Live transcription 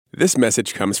This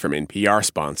message comes from NPR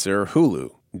sponsor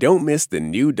Hulu. Don't miss the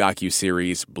new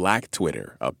docuseries Black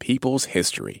Twitter, A People's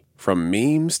History. From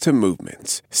memes to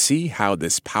movements, see how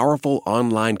this powerful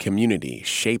online community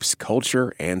shapes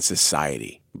culture and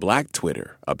society. Black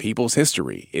Twitter, A People's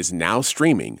History is now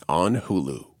streaming on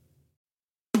Hulu.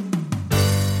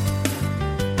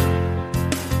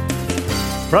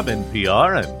 From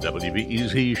NPR and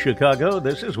WBEZ Chicago,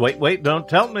 this is Wait, Don't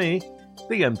Tell Me,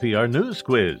 the NPR News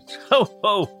Quiz. Ho,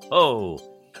 ho, ho.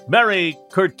 Merry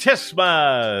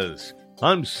Curtismas!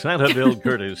 I'm Santa Bill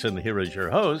Curtis, and here is your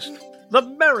host, the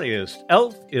merriest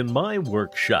elf in my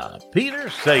workshop, Peter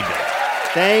Sagan.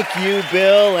 Thank you,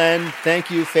 Bill, and thank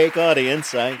you, fake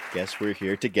audience. I guess we're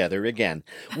here together again.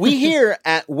 We here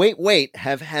at Wait,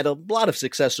 have had a lot of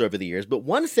success over the years, but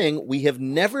one thing we have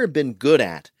never been good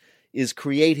at is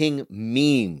creating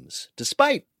memes,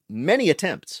 despite many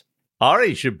attempts.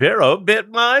 Ari Shapiro bit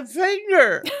my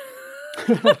finger.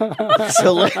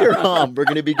 So later on, we're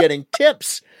going to be getting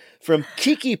tips from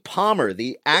Keke Palmer,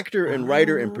 the actor and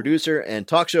writer and producer and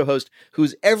talk show host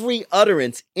whose every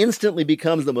utterance instantly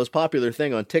becomes the most popular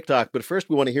thing on TikTok. But first,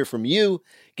 we want to hear from you.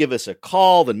 Give us a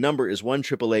call. The number is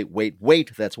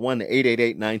 1-888-WAIT-WAIT. That's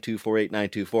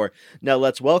 1-888-924-8924. Now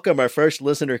let's welcome our first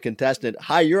listener contestant.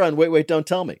 Hi, you're on Wait, Don't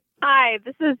Tell Me. Hi,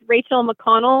 this is Rachel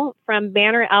McConnell from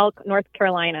Banner Elk, North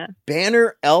Carolina.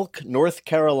 Banner Elk, North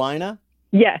Carolina?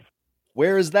 Yes.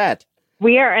 Where is that?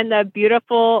 We are in the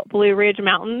beautiful Blue Ridge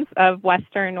Mountains of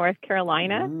western North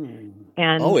Carolina. And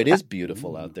it is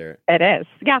beautiful out there. It is.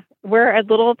 Yeah. We're a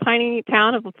little tiny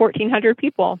town of 1,400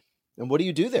 people. And what do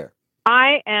you do there?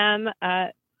 I am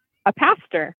a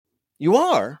pastor. You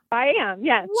are? I am,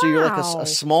 yes. So you're like a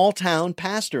small town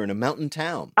pastor in a mountain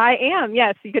town. I am,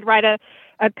 yes. You could write a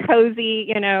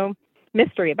cozy,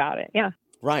 mystery about it. Yeah.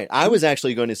 Right. I was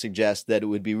actually going to suggest that it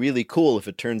would be really cool if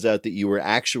it turns out that you were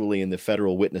actually in the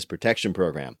Federal Witness Protection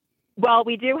Program. Well,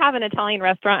 we do have an Italian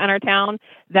restaurant in our town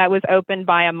that was opened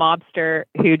by a mobster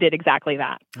who did exactly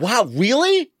that. Wow,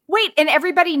 really? Wait, and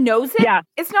everybody knows it? Yeah.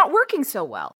 It's not working so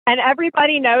well. And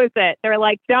everybody knows it. They're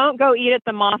like, don't go eat at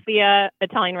the mafia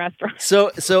Italian restaurant. So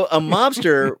a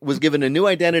mobster was given a new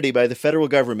identity by the federal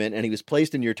government, and he was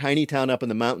placed in your tiny town up in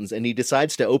the mountains, and he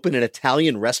decides to open an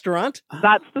Italian restaurant?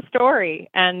 That's the story.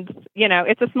 And,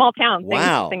 it's a small town.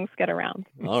 Wow. Things get around.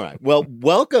 All right. Well,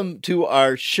 welcome to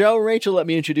our show, Rachel. Let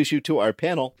me introduce you to our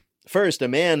panel. First, a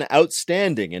man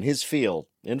outstanding in his field.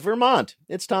 In Vermont,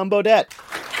 it's Tom Bodett.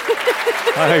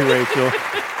 Hi, Rachel.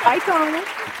 Hi, Tom.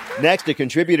 Next, a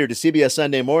contributor to CBS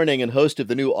Sunday Morning and host of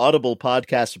the new Audible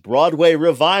podcast, Broadway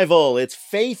Revival. It's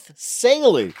Faith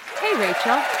Saley. Hey,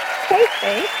 Rachel. Hey,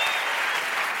 Faith.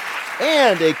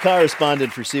 And a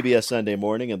correspondent for CBS Sunday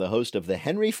Morning and the host of the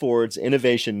Henry Ford's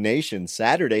Innovation Nation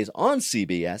Saturdays on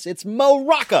CBS. It's Mo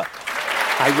Rocca.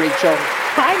 Hi, Rachel.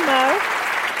 Hi, Mo.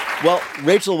 Well,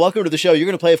 Rachel, welcome to the show. You're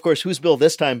going to play, of course, Who's Bill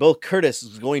this time. Bill Curtis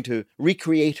is going to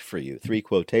recreate for you 3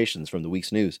 quotations from the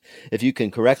week's news. If you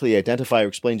can correctly identify or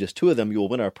explain just 2 of them, you will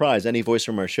win our prize. Any voice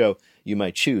from our show you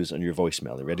might choose on your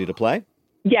voicemail. You ready to play?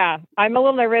 Yeah, I'm a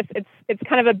little nervous. It's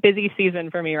kind of a busy season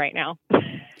for me right now.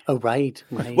 Oh, right.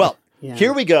 Well,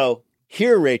 Here we go.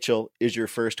 Here, Rachel, is your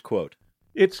first quote.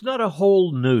 It's not a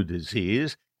whole new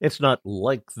disease. It's not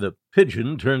like the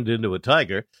pigeon turned into a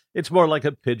tiger. It's more like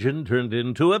a pigeon turned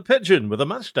into a pigeon with a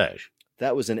mustache.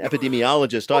 That was an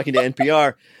epidemiologist talking to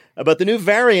NPR about the new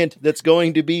variant that's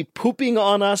going to be pooping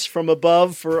on us from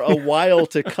above for a while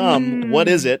to come. What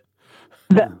is it?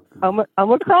 The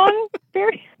Omicron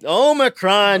variant?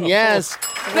 Omicron, yes.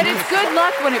 But it's good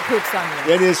luck when it poops on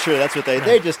you. It is true. That's what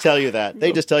they just tell you that.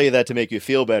 They just tell you that to make you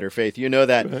feel better, Faith. You know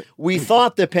that. We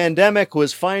thought the pandemic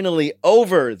was finally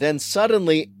over. Then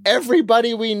suddenly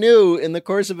everybody we knew in the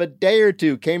course of a day or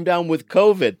two came down with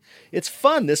COVID. It's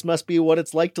fun. This must be what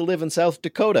it's like to live in South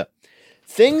Dakota.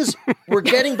 Things were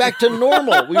getting back to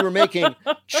normal. We were making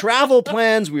travel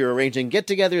plans. We were arranging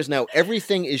get-togethers. Now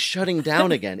everything is shutting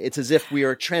down again. It's as if we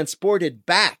are transported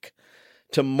back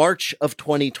to March of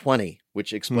 2020,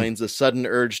 which explains the sudden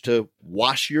urge to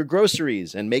wash your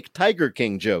groceries and make Tiger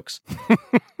King jokes.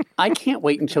 I can't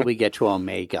wait until we get to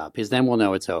Omega, because then we'll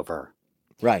know it's over.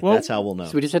 Right, that's how we'll know.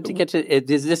 So we just have to get to it.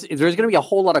 There's going to be a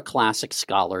whole lot of classic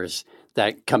scholars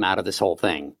that come out of this whole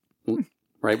thing.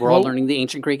 Right? We're all learning the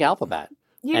ancient Greek alphabet.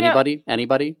 Anybody?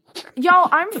 Y'all,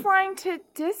 I'm flying to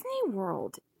Disney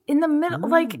World in the middle.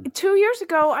 Like 2 years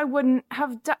ago, I wouldn't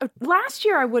have. Last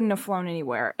year, I wouldn't have flown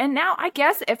anywhere. And now, I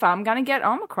guess if I'm going to get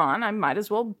Omicron, I might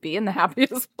as well be in the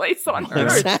happiest place on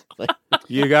earth. Exactly.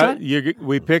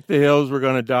 We picked the hills we're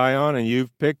going to die on, and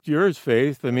you've picked yours,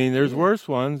 Faith. I mean, there's worse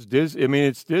ones.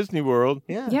 It's Disney World.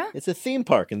 Yeah. It's a theme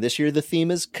park, and this year the theme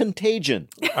is Contagion.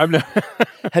 I'm not.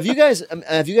 Have you guys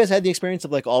had the experience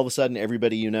of like all of a sudden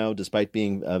everybody you know, despite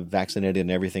being vaccinated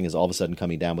and everything, is all of a sudden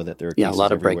coming down with it? There are cases a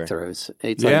lot of everywhere. breakthroughs.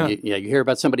 It's like, you hear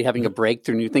about somebody having a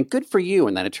breakthrough, and you think, "Good for you,"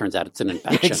 and then it turns out it's an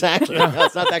infection. Exactly. No,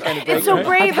 it's not that kind of breakthrough. It's so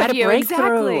brave I've had of a you.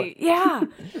 breakthrough. Exactly. Yeah.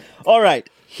 All right.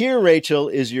 Here, Rachel,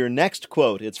 is your next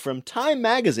quote. It's from Time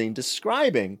magazine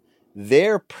describing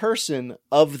their person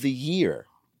of the year.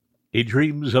 He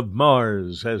dreams of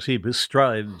Mars as he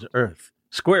bestrides Earth,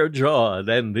 square-jawed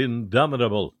and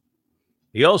indomitable.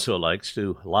 He also likes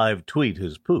to live tweet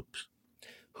his poops.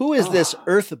 Who is this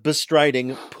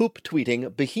earth-bestriding,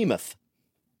 poop-tweeting behemoth?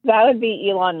 That would be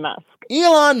Elon Musk.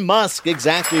 Elon Musk,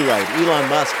 exactly right. Elon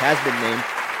Musk has been named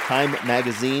Time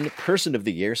Magazine Person of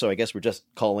the Year, so I guess we're just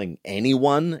calling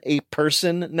anyone a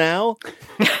person now.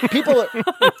 People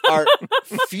are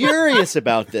furious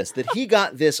about this, that he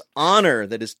got this honor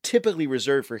that is typically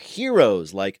reserved for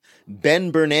heroes like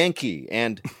Ben Bernanke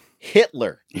and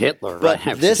Hitler. But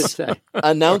right? This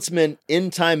announcement in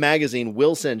Time Magazine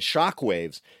will send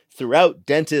shockwaves throughout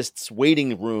dentists'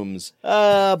 waiting rooms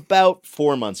about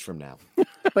 4 months from now.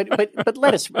 But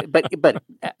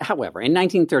however, in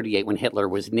 1938, when Hitler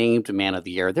was named Man of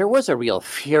the Year, there was a real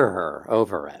furor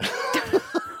over it.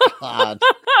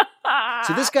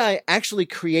 So this guy actually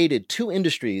created two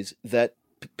industries that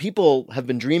people have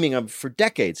been dreaming of for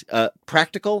decades: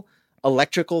 practical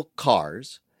electrical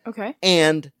cars,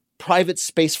 and private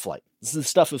space flight. This is the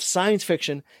stuff of science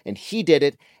fiction, and he did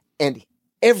it, and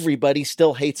everybody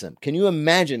still hates him. Can you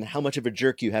imagine how much of a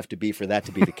jerk you have to be for that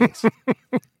to be the case?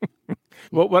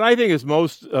 Well, what I think is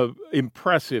most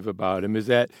impressive about him is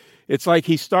that it's like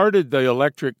he started the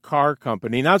electric car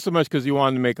company, not so much because he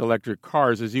wanted to make electric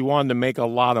cars, as he wanted to make a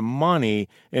lot of money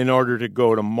in order to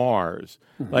go to Mars.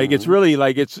 Mm-hmm. Like, it's really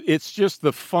like it's just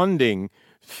the funding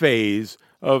phase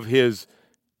of his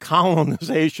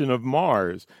colonization of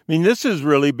Mars. I mean, this is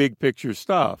really big picture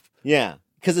stuff. Yeah.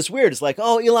 Because it's weird. It's like,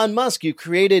 oh, Elon Musk, you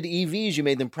created EVs. You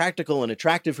made them practical and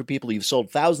attractive for people. You've sold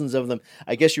thousands of them.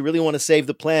 I guess you really want to save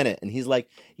the planet. And he's like,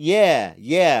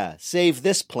 yeah, save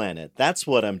this planet. That's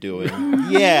what I'm doing.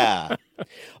 Yeah.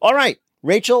 All right,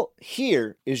 Rachel,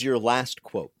 here is your last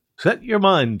quote. Set your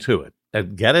mind to it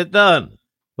and get it done,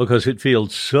 because it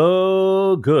feels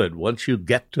so good once you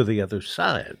get to the other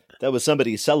side. That was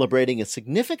somebody celebrating a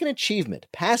significant achievement,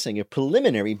 passing a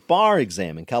preliminary bar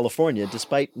exam in California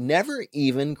despite never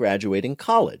even graduating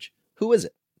college. Who is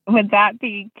it? Would that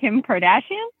be Kim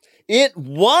Kardashian? It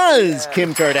was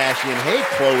Kim Kardashian. Hey,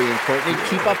 Khloe and Courtney,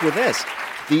 keep up with this.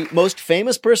 The most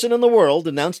famous person in the world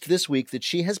announced this week that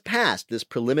she has passed this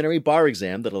preliminary bar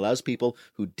exam that allows people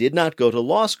who did not go to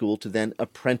law school to then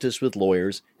apprentice with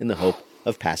lawyers in the hope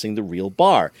of passing the real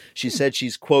bar. She said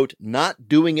she's, quote, not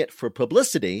doing it for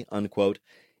publicity, unquote,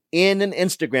 in an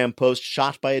Instagram post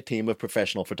shot by a team of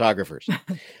professional photographers.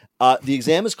 The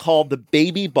exam is called the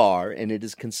Baby Bar, and it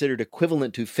is considered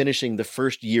equivalent to finishing the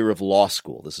first year of law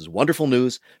school. This is wonderful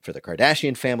news for the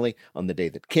Kardashian family. On the day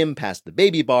that Kim passed the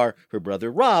Baby Bar, her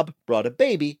brother Rob brought a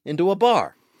baby into a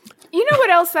bar. You know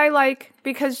what else I like?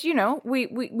 Because, you know,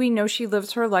 we know she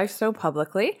lives her life so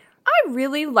publicly. I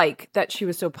really like that she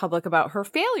was so public about her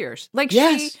failures. Like,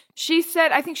 yes. she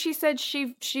said, I think she said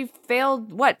she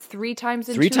failed, 3 times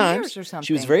in 2 years or something?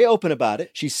 She was very open about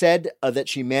it. She said that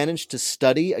she managed to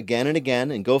study again and again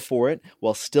and go for it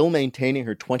while still maintaining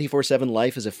her 24/7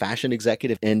 life as a fashion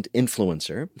executive and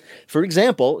influencer. For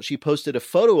example, she posted a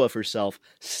photo of herself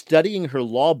studying her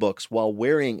law books while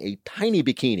wearing a tiny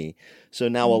bikini. So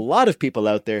now a lot of people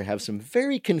out there have some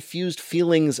very confused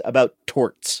feelings about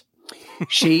torts.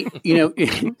 She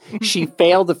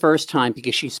failed the first time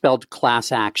because she spelled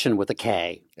class action with a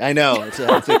K. I know. It's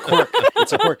a quirk.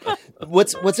 It's a quirk.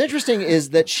 What's interesting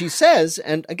is that she says,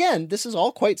 and again, this is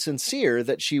all quite sincere,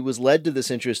 that she was led to this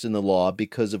interest in the law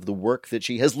because of the work that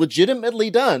she has legitimately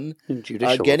done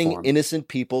getting reform. Innocent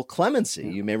people clemency.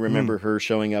 You may remember her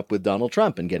showing up with Donald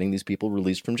Trump and getting these people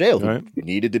released from jail who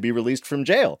needed to be released from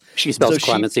jail. She spells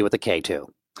clemency with a K,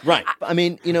 too. Right. I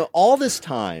mean, all this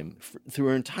time, through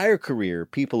her entire career,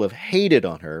 people have hated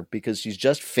on her because she's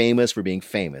just famous for being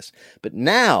famous. But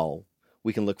now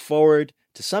we can look forward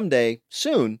to someday,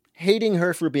 soon, hating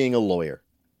her for being a lawyer.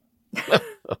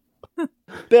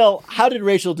 Bill, how did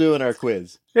Rachel do in our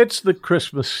quiz? It's the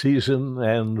Christmas season,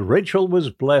 and Rachel was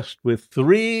blessed with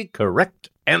 3 correct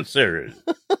answers.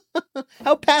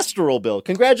 How pastoral, Bill.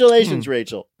 Congratulations,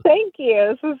 Rachel. Thank you.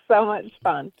 This was so much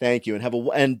fun. Thank you.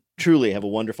 And truly have a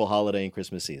wonderful holiday and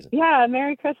Christmas season. Yeah,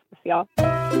 Merry Christmas, y'all.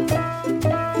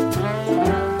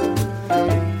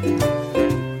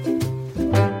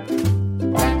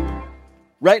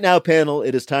 Right now, panel,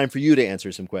 it is time for you to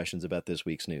answer some questions about this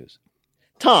week's news.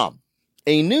 Tom,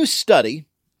 a new study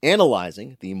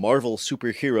analyzing the Marvel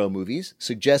superhero movies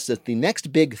suggests that the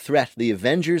next big threat the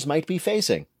Avengers might be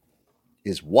facing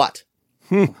is what?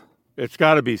 It's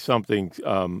got to be something,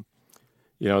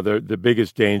 the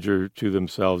biggest danger to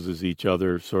themselves is each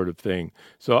other sort of thing.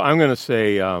 So I'm going to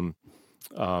say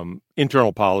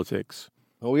internal politics.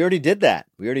 Well, we already did that.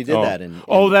 That's in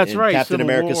Captain Civil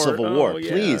America's War. Civil War.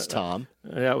 Yeah. Please, Tom.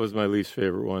 That was my least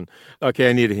favorite one. Okay,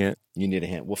 I need a hint. You need a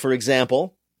hint. Well, for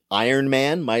example, Iron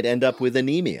Man might end up with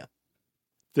anemia.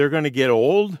 They're going to get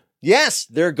old? Yes,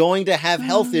 they're going to have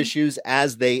health issues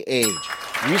as they age.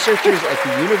 Researchers at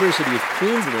the University of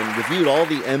Queensland reviewed all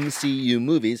the MCU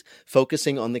movies,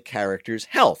 focusing on the characters'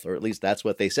 health, or at least that's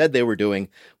what they said they were doing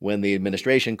when the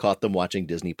administration caught them watching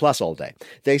Disney Plus all day.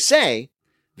 They say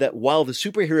that while the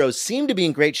superheroes seem to be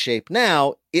in great shape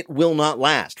now, it will not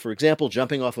last. For example,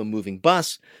 jumping off a moving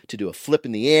bus to do a flip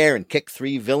in the air and kick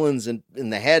 3 villains in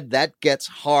the head, that gets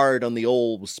hard on the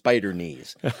old spider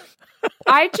knees.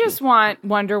 I just want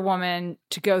Wonder Woman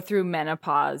to go through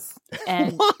menopause.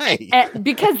 And, Why?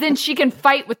 Because then she can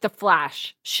fight with the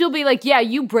Flash. She'll be like, yeah,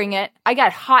 you bring it. I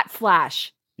got hot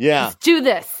Flash. Yeah. Let's do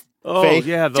this. Oh, Faith?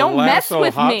 yeah, the Don't mess lasso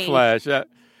with hot me. Flash.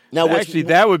 Now, Actually,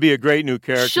 that would be a great new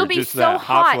character. She'll be just so that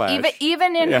hot, Flash.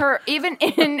 even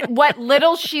in what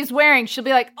little she's wearing. She'll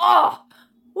be like, oh,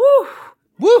 woo,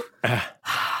 Woo!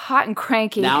 hot and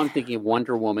cranky. Now I'm thinking of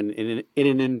Wonder Woman in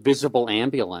an invisible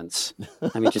ambulance.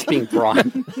 I mean, just being brought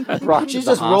She's to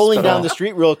the just rolling hospital. down the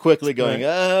street real quickly going,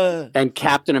 And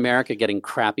Captain America getting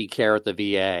crappy care at the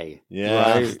VA.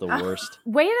 Yeah, it's the worst.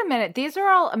 Wait a minute. These are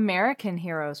all American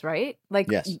heroes, right?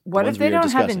 Like, Yes, what the if ones they we are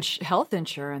don't have discussing. health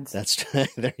insurance? That's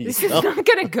there you This go. is not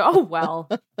going to go well.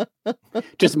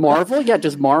 Does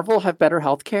Marvel have better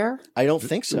health care? I don't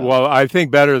think so. Well, I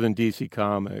think better than DC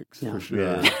Comics, for sure.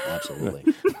 Yeah,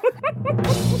 absolutely.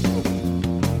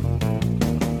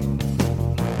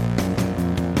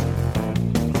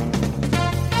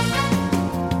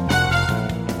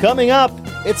 Coming up,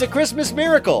 it's a Christmas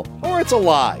miracle, or it's a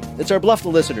lie. It's our Bluff the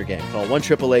Listener game. Call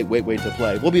 1-888-WAIT-WAIT to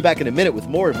play. We'll be back in a minute with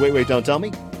more of Wait, Wait, Don't Tell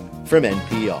Me from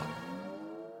NPR.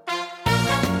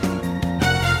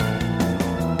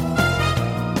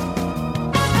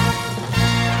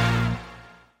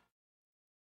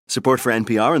 Support for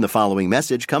NPR and the following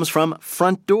message comes from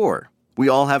Front Door. We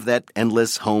all have that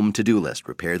endless home to-do list.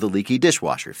 Repair the leaky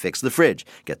dishwasher, fix the fridge,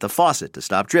 get the faucet to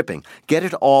stop dripping. Get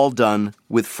it all done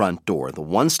with Front Door, the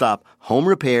one-stop home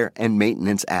repair and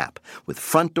maintenance app. With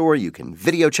Front Door, you can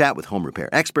video chat with home repair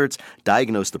experts,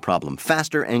 diagnose the problem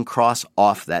faster, and cross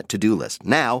off that to-do list.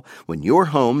 Now, when your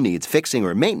home needs fixing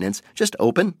or maintenance, just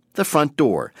open the Front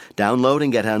Door. Download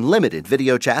and get unlimited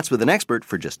video chats with an expert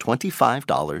for just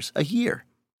 $25 a year.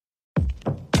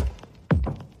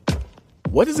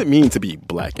 What does it mean to be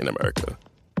Black in America?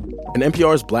 In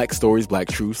NPR's Black Stories, Black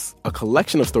Truths, a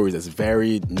collection of stories as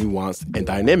varied, nuanced, and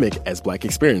dynamic as Black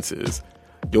experiences,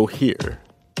 you'll hear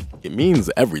it means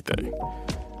everything.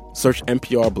 Search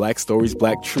NPR Black Stories,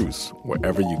 Black Truths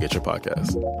wherever you get your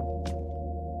podcasts.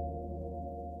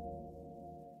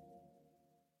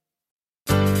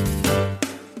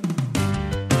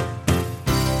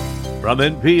 From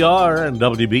NPR and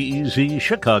WBEZ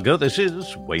Chicago, this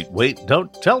is Wait, Wait,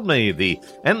 Don't Tell Me, the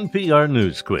NPR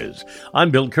News Quiz. I'm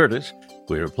Bill Curtis.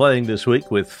 We're playing this week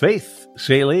with Faith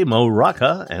Saley, Mo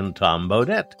Rocca, and Tom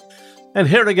Bodette. And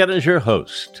here again is your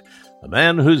host, a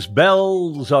man whose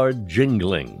bells are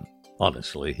jingling.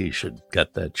 Honestly, he should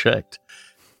get that checked.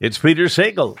 It's Peter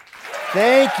Sagal.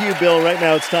 Thank you, Bill. Right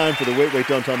now it's time for the Wait, Wait,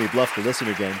 Don't Tell Me Bluff the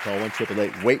Listener game. Call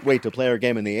 1-888-WAIT-WAIT to play our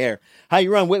game in the air. Hi,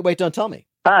 you're on Wait, Wait, Don't Tell Me.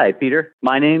 Hi, Peter.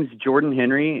 My name's Jordan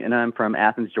Henry, and I'm from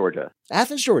Athens, Georgia.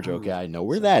 Athens, Georgia. Okay, I know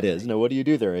where that is. Now, what do you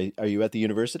do there? Are you at the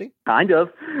university? Kind of.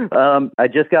 I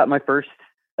just got my first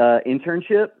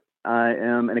internship. I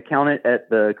am an accountant at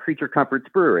the Creature Comforts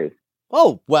Brewery.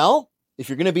 Oh, well, if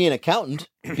you're going to be an accountant,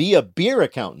 be a beer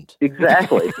accountant.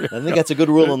 Exactly. I think that's a good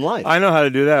rule in life. I know how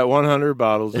to do that. 100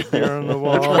 bottles of beer on the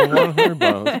wall. 100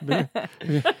 bottles of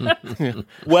beer.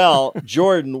 Well,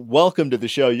 Jordan, welcome to the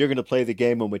show. You're going to play the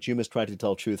game in which you must try to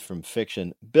tell truth from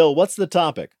fiction. Bill, what's the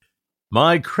topic?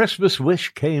 My Christmas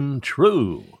wish came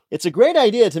true. It's a great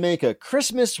idea to make a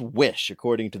Christmas wish,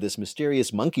 according to this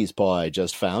mysterious monkey's paw I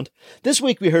just found. This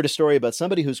week we heard a story about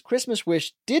somebody whose Christmas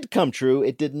wish did come true.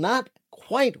 It did not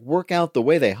quite work out the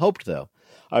way they hoped, though.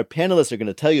 Our panelists are going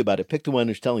to tell you about it. Pick the one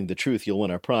who's telling the truth. You'll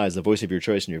win our prize, the voice of your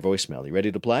choice in your voicemail. You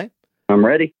ready to play? I'm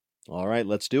ready. All right,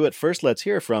 let's do it. First, let's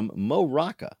hear from Mo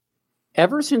Rocca.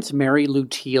 Ever since Mary Lou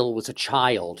Teal was a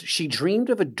child, she dreamed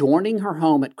of adorning her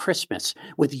home at Christmas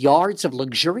with yards of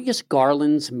luxurious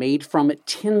garlands made from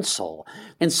tinsel.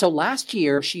 And so last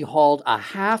year, she hauled a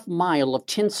half-mile of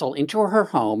tinsel into her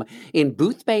home in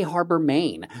Boothbay Harbor,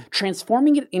 Maine,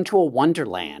 transforming it into a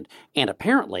wonderland and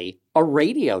apparently a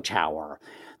radio tower.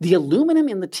 The aluminum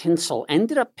in the tinsel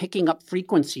ended up picking up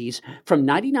frequencies from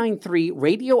 99.3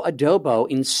 Radio Adobo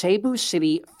in Cebu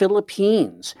City,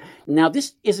 Philippines. Now,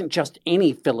 this isn't just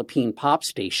any Philippine pop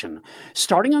station.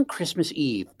 Starting on Christmas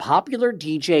Eve, popular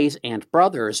DJs and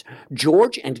brothers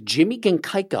George and Jimmy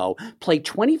Genkaiko played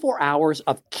 24 hours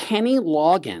of Kenny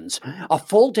Loggins, a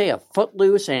full day of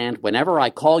Footloose and Whenever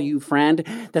I Call You Friend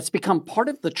that's become part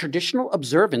of the traditional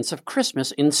observance of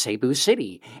Christmas in Cebu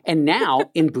City, and now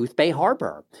in Boothbay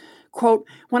Harbor. Quote,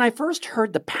 when I first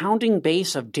heard the pounding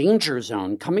bass of Danger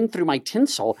Zone coming through my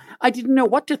tinsel, I didn't know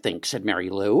what to think, said Mary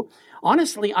Lou.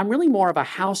 Honestly, I'm really more of a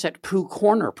house at Pooh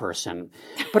Corner person.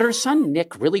 But her son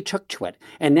Nick really took to it,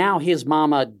 and now his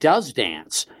mama does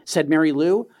dance, said Mary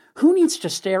Lou. Who needs to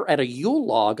stare at a Yule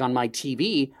log on my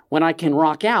TV when I can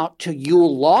rock out to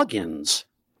Yule Loggins?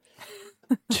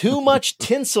 Too much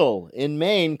tinsel in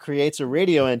Maine creates a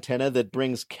radio antenna that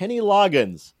brings Kenny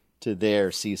Loggins to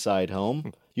their seaside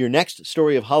home. Your next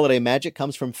story of holiday magic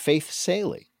comes from Faith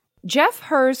Saley. Jeff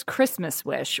Herr's Christmas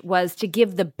wish was to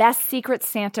give the best Secret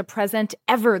Santa present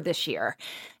ever this year.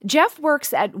 Jeff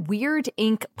works at Weird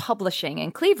Ink Publishing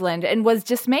in Cleveland and was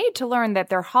dismayed to learn that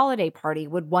their holiday party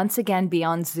would once again be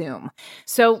on Zoom.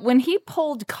 So when he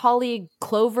pulled colleague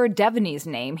Clover Devaney's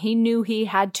name, he knew he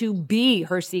had to be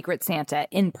her Secret Santa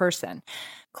in person.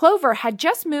 Clover had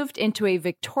just moved into a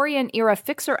Victorian-era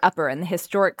fixer-upper in the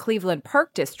historic Cleveland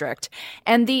Park District,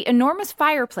 and the enormous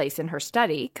fireplace in her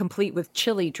study, complete with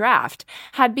chilly draft,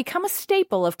 had become a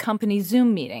staple of company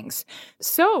Zoom meetings.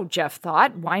 So, Jeff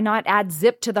thought, why not add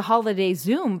zip to the holiday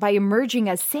Zoom by emerging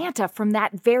as Santa from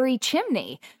that very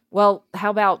chimney? Well,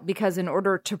 how about because in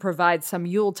order to provide some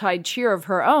Yuletide cheer of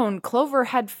her own, Clover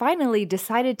had finally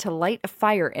decided to light a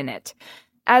fire in it.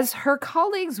 As her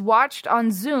colleagues watched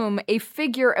on Zoom, a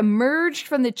figure emerged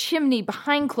from the chimney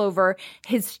behind Clover,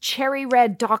 his cherry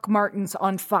red Doc Martens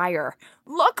on fire.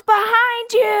 "Look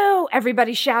behind you!"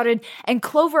 everybody shouted, and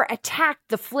Clover attacked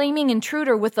the flaming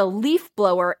intruder with a leaf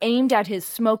blower aimed at his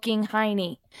smoking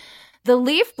hiney. The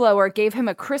leaf blower gave him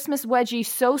a Christmas wedgie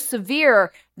so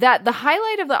severe that the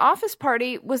highlight of the office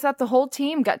party was that the whole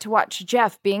team got to watch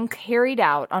Jeff being carried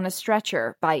out on a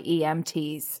stretcher by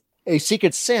EMTs. A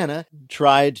Secret Santa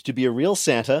tried to be a real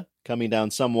Santa, coming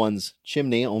down someone's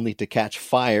chimney only to catch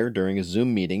fire during a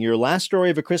Zoom meeting. Your last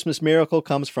story of a Christmas miracle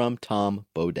comes from Tom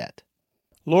Bodett.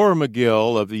 Laura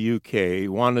McGill of the UK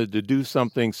wanted to do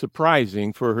something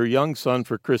surprising for her young son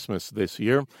for Christmas this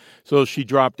year, so she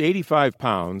dropped 85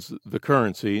 pounds, the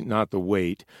currency, not the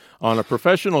weight, on a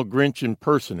professional Grinch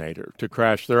impersonator to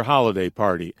crash their holiday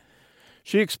party.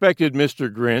 She expected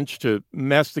Mr. Grinch to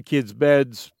mess the kids'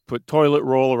 beds, put toilet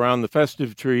roll around the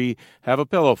festive tree, have a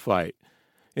pillow fight.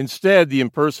 Instead, the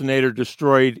impersonator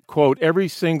destroyed, quote, every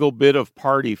single bit of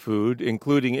party food,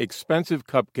 including expensive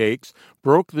cupcakes,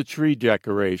 broke the tree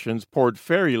decorations, poured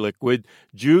fairy liquid,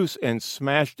 juice, and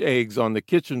smashed eggs on the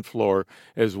kitchen floor,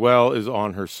 as well as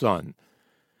on her son.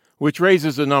 Which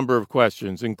raises a number of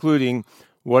questions, including,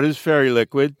 what is fairy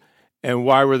liquid, and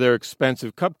why were there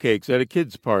expensive cupcakes at a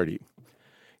kid's party?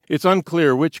 It's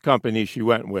unclear which company she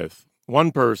went with.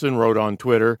 One person wrote on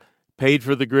Twitter, paid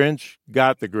for the Grinch,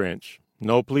 got the Grinch.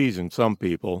 No pleasing some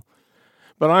people.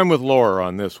 But I'm with Laura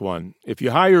on this one. If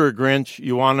you hire a Grinch,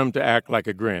 you want him to act like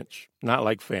a Grinch, not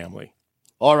like family.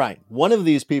 All right, one of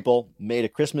these people made a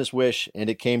Christmas wish, and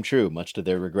it came true, much to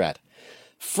their regret.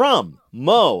 From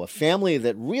Mo, a family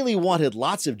that really wanted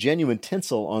lots of genuine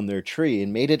tinsel on their tree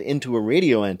and made it into a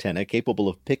radio antenna capable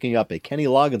of picking up a Kenny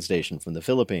Loggins station from the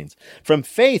Philippines. From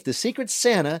Faith, the Secret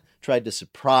Santa tried to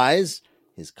surprise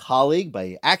his colleague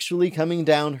by actually coming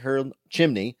down her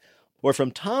chimney. Or from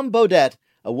Tom Bodett,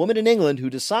 a woman in England who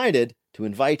decided to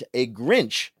invite a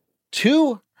Grinch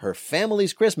to her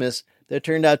family's Christmas that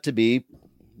turned out to be,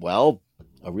 well,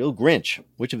 a real Grinch.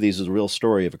 Which of these is a real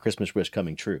story of a Christmas wish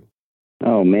coming true?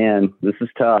 Oh, man, this is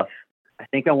tough. I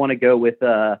think I want to go with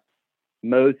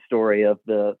Mo's story of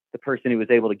the person who was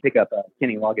able to pick up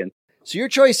Kenny Loggins. So your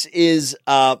choice is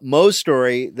Mo's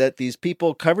story that these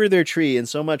people covered their tree in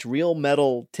so much real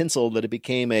metal tinsel that it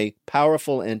became a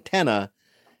powerful antenna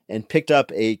and picked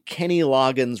up a Kenny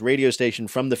Loggins radio station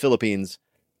from the Philippines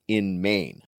in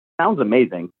Maine. Sounds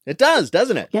amazing. It does,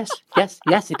 doesn't it? Yes, it does.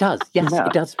 Yes, yeah.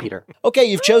 It does, Peter. Okay,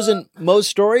 you've chosen Mo's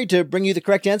story. To bring you the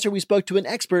correct answer, we spoke to an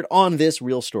expert on this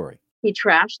real story. He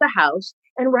trashed the house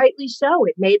And rightly so.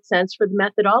 It made sense for the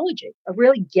methodology of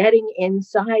really getting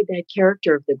inside that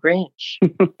character of the Grinch.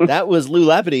 That was Lou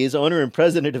Lapidus, owner and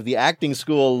president of the acting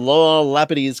school Law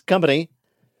Lapidus Company,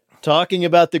 talking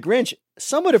about the Grinch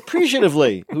somewhat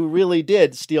appreciatively, who really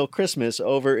did steal Christmas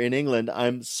over in England.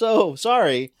 I'm so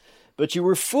sorry, but you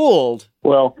were fooled.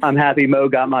 Well, I'm happy Mo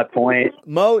got my point.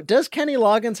 Mo, does Kenny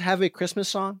Loggins have a Christmas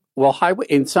song? Well,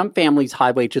 in some families,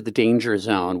 Highway to the Danger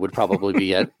Zone would probably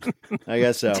be it. I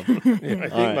guess so. I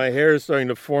think my hair is starting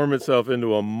to form itself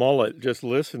into a mullet just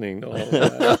listening to all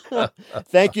that.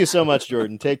 Thank you so much,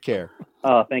 Jordan. Take care.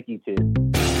 Oh, thank you, too.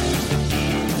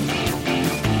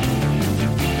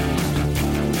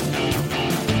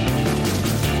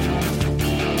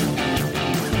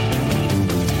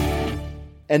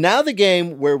 And now the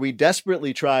game where we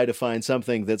desperately try to find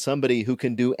something that somebody who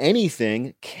can do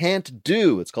anything can't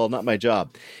do. It's called Not My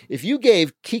Job. If you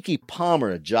gave Keke Palmer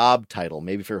a job title,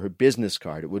 maybe for her business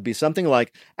card, it would be something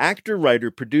like actor,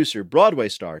 writer, producer, Broadway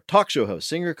star, talk show host,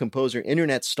 singer, composer,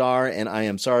 internet star, and I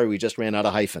am sorry we just ran out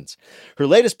of hyphens. Her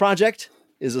latest project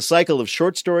is a cycle of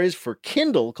short stories for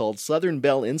Kindle called Southern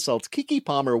Belle Insults. Keke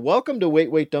Palmer, welcome to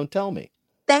Wait, Wait, Don't Tell Me.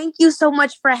 Thank you so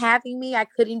much for having me. I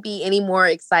couldn't be any more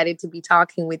excited to be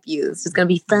talking with you. It's just going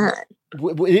to be fun.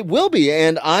 It will be,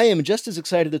 and I am just as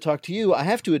excited to talk to you. I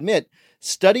have to admit,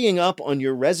 studying up on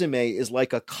your resume is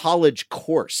like a college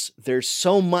course. There's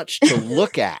so much to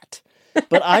look at.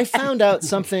 But I found out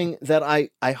something that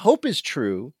I hope is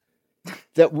true,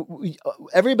 that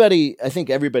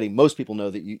most people know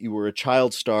that you were a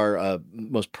child star,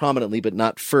 most prominently, but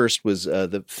not first, was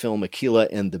the film Akilah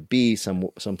and the Bee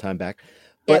some time back.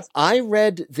 But yes. I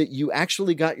read that you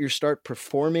actually got your start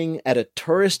performing at a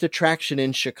tourist attraction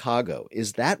in Chicago.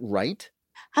 Is that right?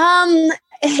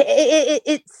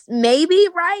 It's maybe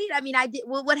right. I mean, I did.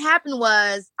 Well, what happened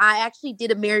was I actually did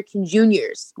American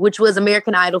Juniors, which was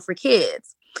American Idol for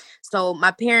kids. So my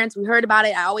parents, we heard about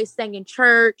it. I always sang in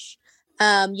church.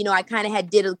 I kind of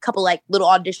did a couple like little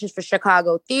auditions for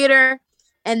Chicago theater.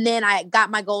 And then I got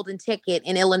my golden ticket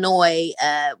in Illinois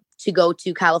to go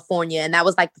to California. And that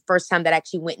was like the first time that I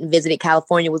actually went and visited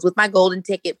California, was with my golden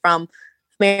ticket from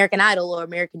American Idol, or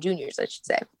American Juniors, I should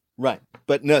say. Right.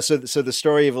 But no, so the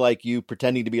story of like you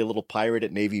pretending to be a little pirate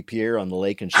at Navy Pier on the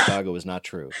lake in Chicago is not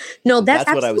true. No, so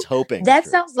that's what I was hoping. That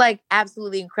sounds like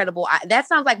absolutely incredible. That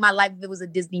sounds like my life if it was a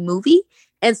Disney movie.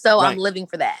 And so right. I'm living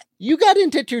for that. You got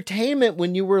into entertainment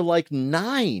when you were like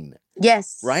 9.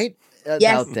 Yes. Right?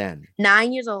 Yes. About then.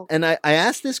 9 years old. And I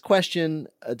asked this question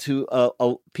to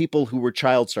people who were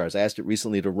child stars. I asked it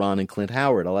recently to Ron and Clint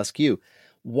Howard. I'll ask you,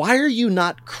 why are you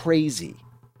not crazy?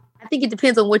 I think it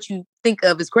depends on what you think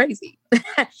of as crazy.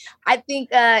 I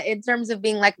think in terms of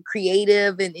being like a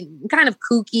creative and kind of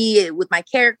kooky with my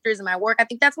characters and my work, I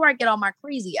think that's where I get all my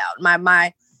crazy out.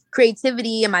 My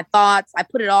creativity and my thoughts, I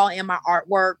put it all in my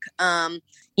artwork.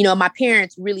 My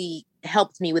parents really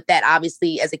helped me with that,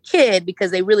 obviously, as a kid,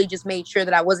 because they really just made sure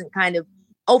that I wasn't kind of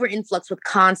over influxed with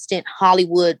constant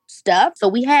Hollywood stuff. So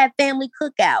we had family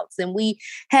cookouts and we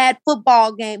had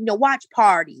football game, watch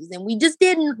parties, and we just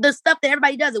did the stuff that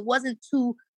everybody does. It wasn't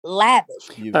too lavish.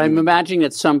 I'm imagining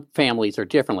that some families are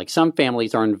different. Like some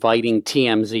families are inviting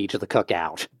TMZ to the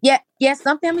cookout. Yeah. Yes,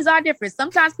 some families are different.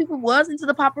 Sometimes people was into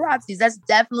the paparazzis. That's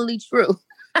definitely true.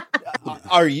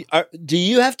 Do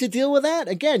you have to deal with that?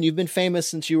 Again, you've been famous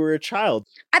since you were a child.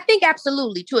 I think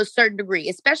absolutely, to a certain degree,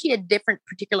 especially at different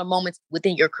particular moments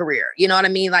within your career. You know what I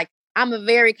mean? Like, I'm a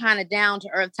very kind of down to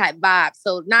earth type vibe.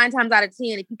 So 9 times out of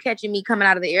 10, if you catching me coming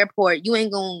out of the airport, you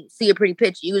ain't going to see a pretty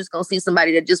picture. You just going to see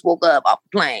somebody that just woke up off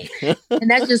the plane. And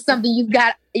that's just something you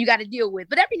got to deal with.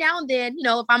 But every now and then,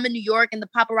 if I'm in New York and the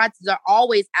paparazzis are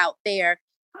always out there,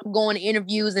 I'm going to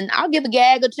interviews and I'll give a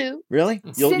gag or two. Will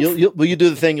you do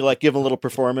the thing? You like give a little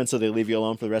performance so they leave you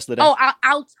alone for the rest of the day? Oh,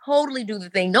 I'll totally do the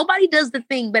thing. Nobody does the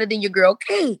thing better than your girl,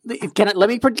 Kate. Let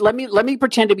me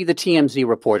pretend to be the TMZ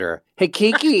reporter. Hey,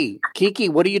 Keke,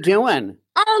 what are you doing?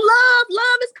 Oh,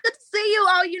 love, it's good to see you.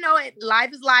 Oh, life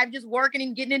is life, just working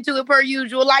and getting into it per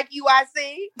usual, like you, I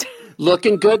see.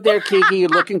 Looking good there, Keke. You're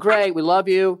looking great. We love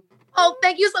you. Oh,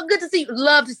 thank you. So good to see you.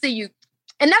 Love to see you.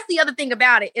 And that's the other thing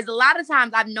about it, is a lot of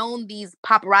times I've known these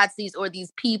paparazzis or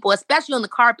these people, especially on the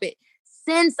carpet,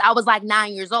 since I was like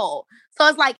 9 years old. So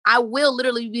it's like, I will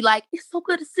literally be like, it's so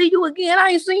good to see you again. I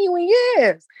ain't seen you in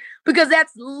years. Because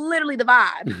that's literally the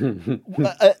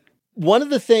vibe. One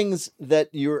of the things that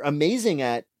you're amazing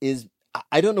at is,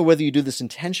 I don't know whether you do this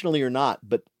intentionally or not,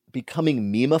 but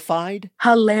becoming meme-ified.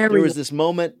 Hilarious. There was this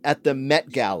moment at the Met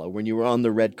Gala when you were on the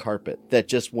red carpet that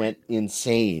just went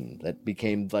insane. That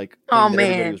became like, that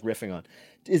everybody was riffing on.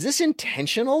 Is this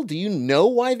intentional? Do you know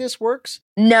why this works?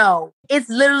 No, it's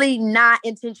literally not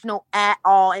intentional at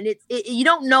all. And you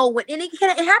don't know what, and it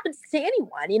happens to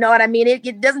anyone. You know what I mean?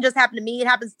 It doesn't just happen to me. It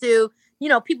happens to,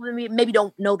 people who maybe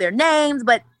don't know their names.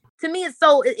 But to me,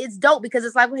 it's dope because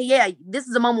it's like, well, yeah, this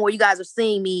is a moment where you guys are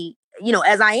seeing me,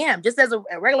 as I am, just as a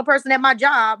regular person at my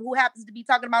job who happens to be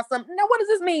talking about something. Now, what does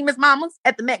this mean, Miss Mamas,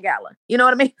 at the Met Gala? You know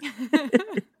what I mean?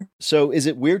 So is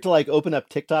it weird to like open up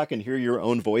TikTok and hear your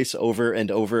own voice over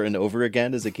and over and over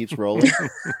again as it keeps rolling?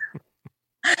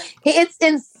 It's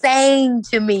insane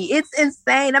to me. It's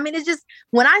insane. I mean, it's just,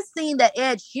 when I seen that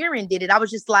Ed Sheeran did it, I was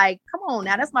just like, come on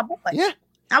now, that's my boy. Yeah.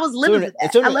 I was living with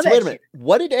that. I love wait a Ed minute.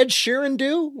 What did Ed Sheeran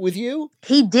do with you?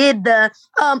 He did the,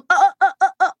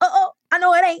 I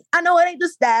know it ain't the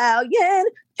stallion.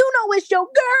 You know it's your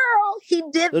girl. He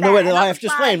did that. No, wait, I have to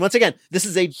explain. Once again, this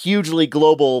is a hugely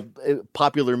global,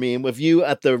 popular meme of you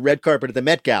at the red carpet at the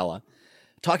Met Gala.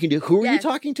 Who were you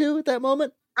talking to at that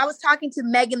moment? I was talking to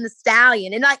Megan Thee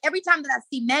Stallion. And like every time that I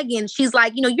see Megan, she's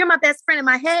like, you're my best friend in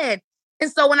my head. And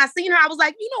so when I seen her, I was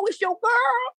like, it's your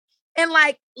girl. And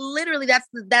like, literally,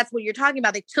 that's what you're talking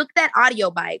about. They took that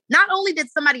audio bite. Not only did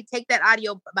somebody take that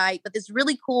audio bite, but this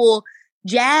really cool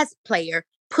jazz player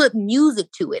put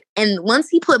music to it. And once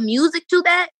he put music to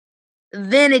that,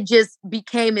 then it just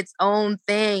became its own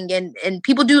thing. And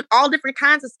people do all different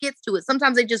kinds of skits to it.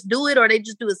 Sometimes they just do it or they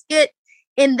just do a skit.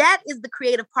 And that is the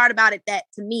creative part about it that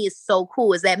to me is so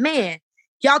cool, is that, man,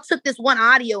 y'all took this one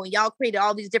audio and y'all created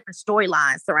all these different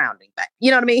storylines surrounding that.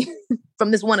 You know what I mean?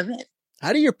 From this one event.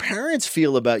 How do your parents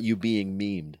feel about you being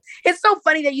memed? It's so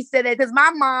funny that you said that because my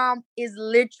mom is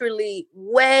literally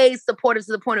way supportive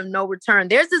to the point of no return.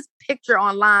 There's this picture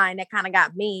online that kind of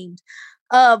got memed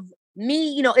of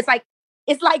me,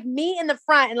 it's like me in the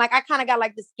front and like I kind of got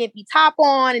like the skimpy top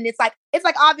on and it's like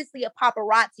obviously a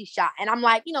paparazzi shot. And I'm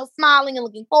like, smiling and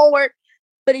looking forward.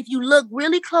 But if you look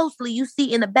really closely, you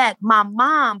see in the back, my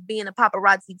mom being a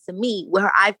paparazzi to me with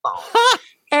her iPhone.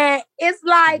 And it's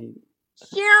like,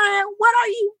 Sharon, what are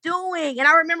you doing? And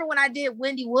I remember when I did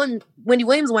Wendy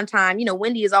Williams one time,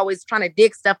 Wendy is always trying to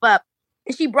dig stuff up.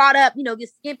 And she brought up,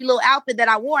 this skimpy little outfit that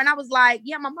I wore. And I was like,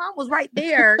 yeah, my mom was right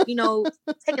there,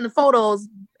 taking the photos,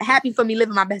 happy for me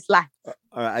living my best life.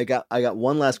 All right, I got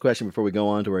one last question before we go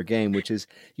on to our game, which is,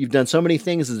 you've done so many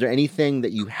things. Is there anything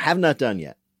that you have not done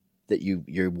yet that you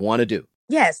want to do?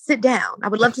 Yes, sit down. I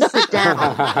would love to sit down.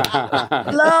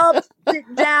 Love to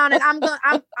sit down. And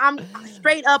I'm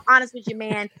straight up honest with you,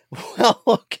 man. Well,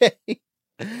 okay.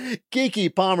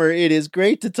 Keke Palmer, it is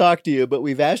great to talk to you, but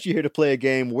we've asked you here to play a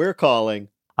game we're calling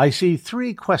I see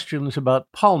 3 questions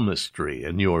about palmistry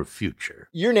in your future.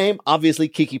 Your name, obviously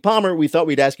Keke Palmer. We thought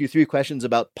we'd ask you 3 questions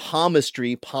about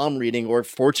palmistry, palm reading, or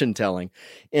fortune telling.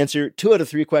 Answer 2 out of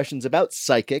 3 questions about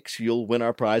psychics. You'll win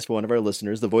our prize for one of our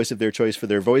listeners, the voice of their choice for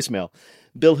their voicemail.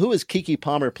 Bill, who is Keke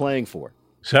Palmer playing for?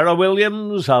 Sarah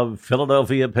Williams of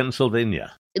Philadelphia,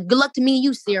 Pennsylvania. Good luck to me and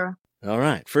you, Sarah. All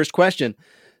right. First question.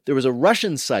 There was a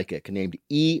Russian psychic named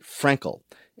E. Frankel,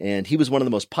 and he was one of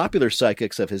the most popular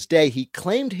psychics of his day. He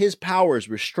claimed his powers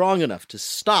were strong enough to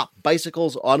stop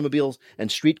bicycles, automobiles,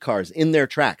 and streetcars in their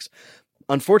tracks.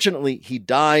 Unfortunately, he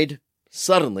died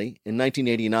suddenly in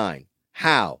 1989.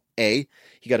 How? A,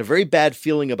 he got a very bad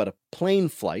feeling about a plane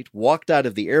flight, walked out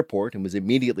of the airport, and was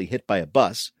immediately hit by a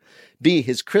bus. B,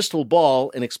 his crystal ball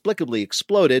inexplicably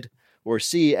exploded. Or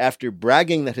C, after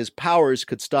bragging that his powers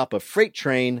could stop a freight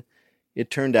train, it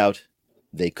turned out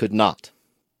they could not.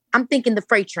 I'm thinking the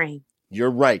freight train.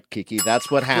 You're right, Keke.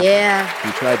 That's what happened. Yeah.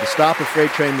 He tried to stop a freight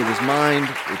train with his mind.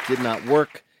 It did not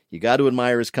work. You got to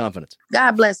admire his confidence.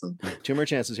 God bless him. 2 more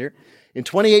chances here. In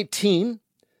 2018,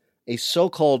 a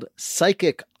so-called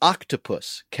psychic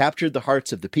octopus captured the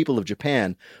hearts of the people of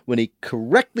Japan when he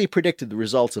correctly predicted the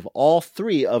results of all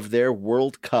 3 of their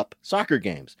World Cup soccer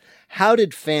games. How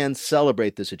did fans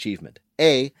celebrate this achievement?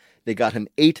 A, they got him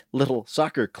 8 little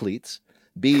soccer cleats.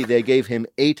 B, they gave him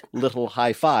 8 little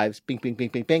high fives. Pink, pink,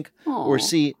 pink, pink, pink. Aww. Or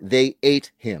C, they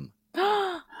ate him.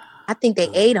 I think they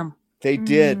ate him. They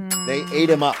did. They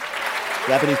ate him up.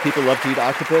 Japanese people love to eat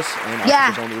octopus, and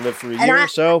octopus only live for a year,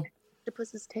 so...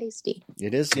 Octopus is tasty.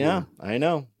 It is, yeah. I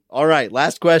know. All right,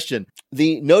 last question.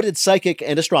 The noted psychic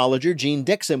and astrologer Jean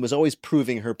Dixon was always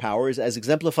proving her powers, as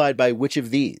exemplified by which of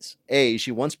these? A,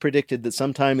 she once predicted that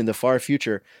sometime in the far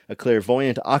future, a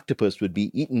clairvoyant octopus would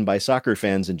be eaten by soccer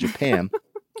fans in Japan.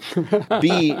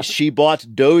 B, she bought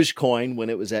Dogecoin when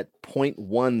it was at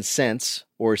 0.1 cents.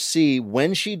 Or C,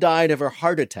 when she died of her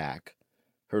heart attack,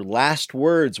 her last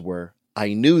words were,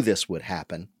 "I knew this would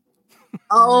happen."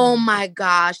 Oh my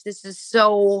gosh, this is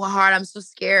so hard. I'm so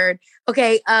scared.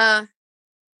 Okay,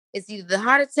 it's either the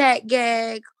heart attack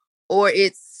gag or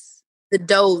it's The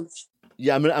Doge.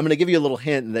 Yeah, I'm gonna give you a little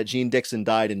hint that Jean Dixon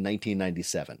died in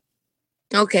 1997.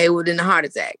 Okay, well then a heart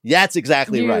attack. That's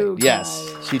exactly right.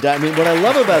 Yes, she died. I mean, what I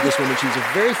love about this woman, she's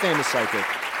a very famous psychic,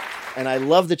 and I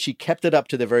love that she kept it up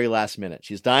to the very last minute.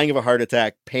 She's dying of a heart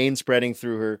attack, pain spreading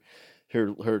through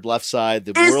her left side,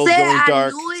 the world going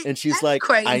dark, and she's That's like,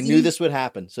 crazy. I knew this would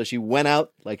happen. So she went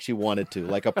out like she wanted to,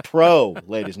 like a pro,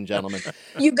 ladies and gentlemen.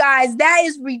 You guys, that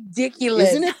is ridiculous.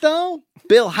 Isn't it though?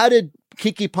 Bill, how did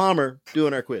Keke Palmer do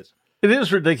in our quiz? It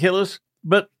is ridiculous,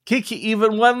 but Keke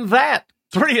even won that.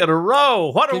 3 in a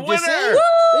row. What a Did you see? winner.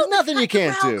 There's nothing you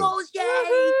can't do. Goes,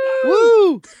 yay.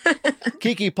 Woo!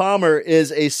 Keke Palmer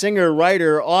is a singer,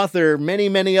 writer, author, many,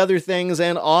 many other things,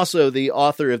 and also the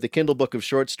author of the Kindle book of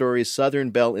short stories,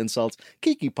 Southern Belle Insults.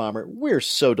 Keke Palmer, we're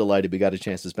so delighted we got a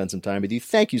chance to spend some time with you.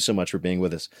 Thank you so much for being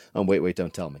with us on Wait, Wait,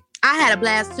 Don't Tell Me. I had a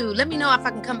blast too. Let me know if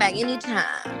I can come back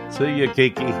anytime. See you,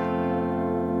 Keke.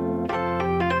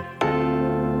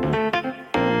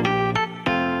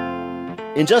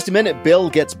 In just a minute, Bill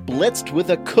gets blitzed with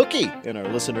a cookie in our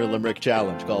Listener Limerick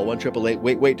Challenge. Call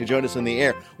 1-888-WAIT-WAIT to join us in the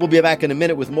air. We'll be back in a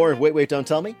minute with more of Wait, Wait, Don't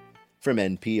Tell Me from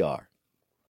NPR.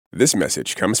 This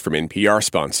message comes from NPR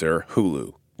sponsor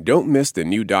Hulu. Don't miss the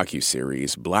new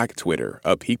docuseries Black Twitter,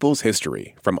 A People's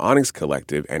History from Onyx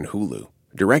Collective and Hulu.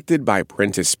 Directed by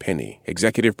Prentice Penny,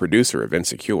 executive producer of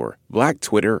Insecure, Black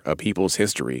Twitter, A People's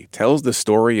History tells the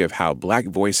story of how Black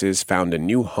voices found a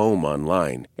new home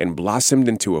online and blossomed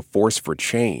into a force for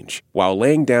change, while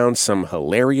laying down some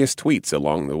hilarious tweets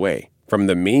along the way. From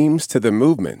the memes to the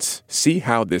movements, see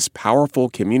how this powerful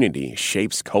community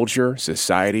shapes culture,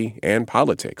 society, and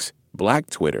politics. Black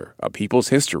Twitter, A People's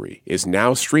History is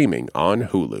now streaming on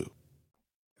Hulu.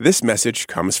 This message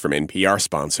comes from NPR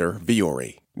sponsor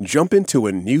Vuori. Jump into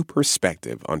a new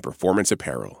perspective on performance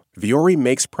apparel. Vuori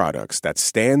makes products that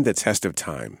stand the test of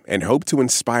time and hope to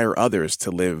inspire others to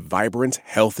live vibrant,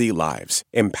 healthy lives,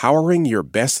 empowering your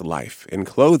best life in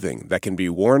clothing that can be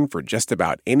worn for just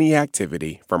about any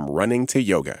activity from running to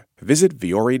yoga. Visit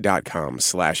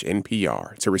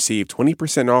Vuori.com/NPR to receive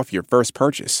 20% off your first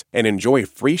purchase and enjoy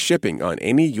free shipping on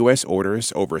any U.S.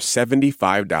 orders over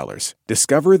 $75.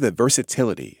 Discover the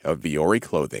versatility of Vuori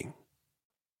clothing.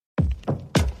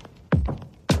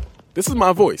 This is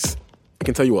my voice. It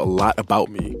can tell you a lot about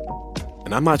me,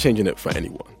 and I'm not changing it for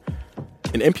anyone.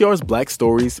 In NPR's Black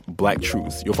Stories, Black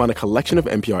Truths, you'll find a collection of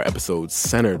NPR episodes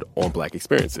centered on Black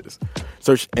experiences.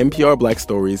 Search NPR Black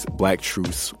Stories, Black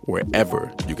Truths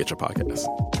wherever you get your podcasts.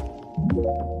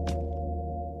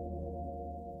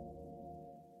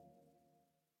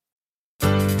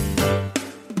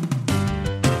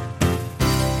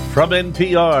 From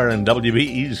NPR and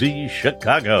WBEZ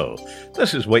Chicago,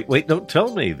 this is Wait, Wait, Don't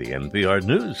Tell Me, the NPR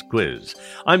News Quiz.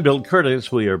 I'm Bill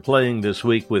Curtis. We are playing this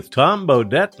week with Tom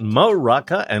Bodette, Mo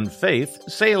Rocca, and Faith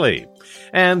Saley.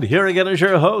 And here again is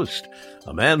your host,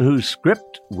 a man whose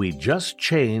script we just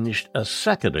changed a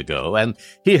second ago, and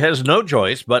he has no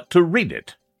choice but to read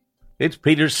it. It's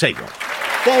Peter Sagal.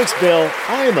 Thanks, Bill.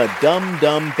 I am a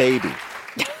dumb baby.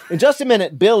 In just a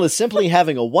minute, Bill is simply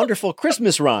having a wonderful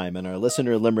Christmas rhyme in our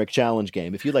Listener Limerick Challenge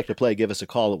game. If you'd like to play, give us a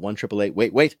call at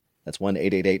 1-888-WAIT-WAIT. That's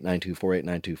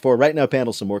 1-888-924-8924. Right now,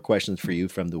 panel, some more questions for you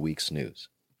from the week's news.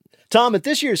 Tom, at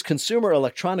this year's Consumer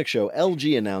Electronics Show,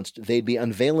 LG announced they'd be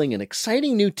unveiling an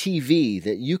exciting new TV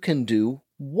that you can do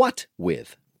what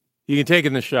with? You can take it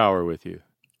in the shower with you.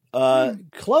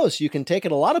 Close. You can take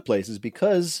it a lot of places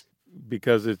because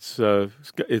it's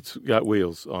got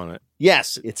wheels on it.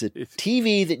 Yes, it's a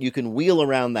TV that you can wheel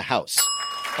around the house.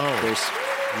 Oh. Of course,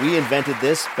 we invented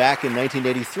this back in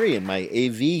 1983 in my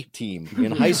AV team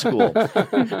in high school.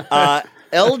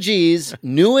 LG's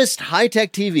newest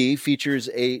high-tech TV features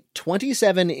a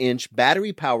 27-inch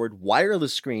battery-powered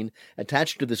wireless screen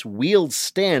attached to this wheeled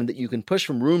stand that you can push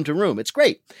from room to room. It's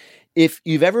great. If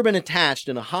you've ever been attached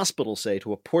in a hospital, say,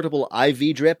 to a portable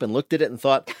IV drip and looked at it and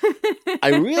thought,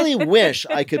 I really wish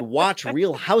I could watch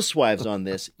Real Housewives on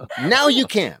this, now you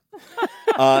can.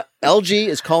 LG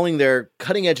is calling their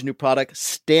cutting-edge new product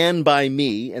Stand By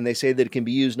Me, and they say that it can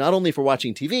be used not only for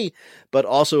watching TV, but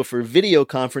also for video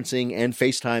conferencing and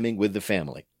FaceTiming with the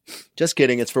family. Just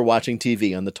kidding, it's for watching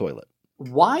TV on the toilet.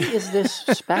 Why is this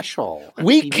special?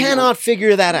 We cannot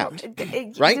figure that out,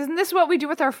 right? Isn't this what we do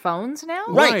with our phones now?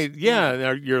 Right.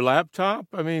 Yeah. Your laptop.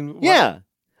 I mean. Yeah.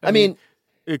 I mean,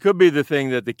 it could be the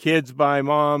thing that the kids buy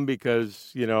mom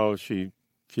because, she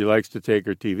likes to take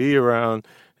her TV around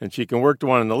and she can work the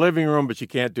one in the living room, but she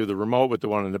can't do the remote with the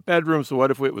one in the bedroom. So what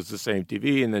if it was the same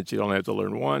TV and then she'd only have to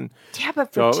learn one? Yeah,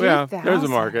 but for $2,000. There's a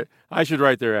market. I should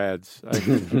write their ads.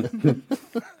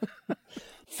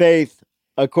 Faith,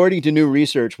 According to new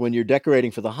research, when you're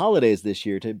decorating for the holidays this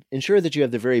year, to ensure that you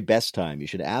have the very best time, you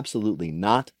should absolutely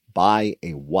not buy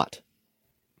a what?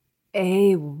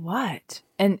 A what?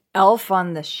 An elf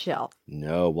on the shelf.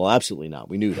 No, well, absolutely not.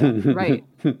 We knew that. Right.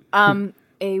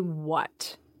 A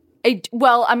what?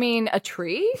 A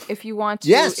tree, if you want to.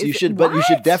 Yes, you should, but you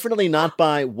should definitely not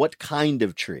buy what kind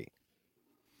of tree.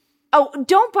 Oh,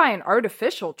 don't buy an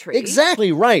artificial tree.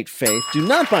 Exactly right, Faith. Do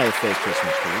not buy a fake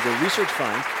Christmas tree. The research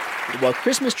finds that while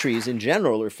Christmas trees in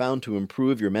general are found to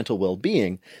improve your mental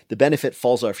well-being, the benefit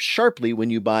falls off sharply when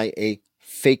you buy a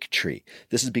fake tree.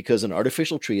 This is because an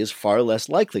artificial tree is far less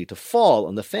likely to fall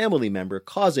on the family member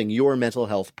causing your mental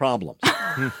health problems.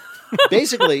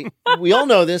 Basically, we all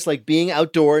know this, like being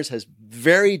outdoors has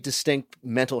very distinct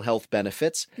mental health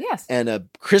benefits. Yes. And a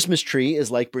Christmas tree is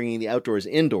like bringing the outdoors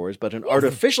indoors, but an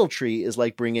artificial tree is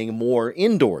like bringing more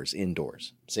indoors.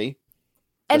 See?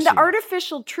 And the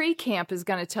artificial tree camp is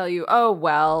going to tell you, oh,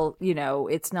 well,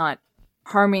 it's not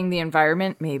harming the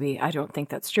environment. Maybe. I don't think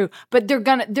that's true. But they're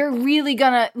really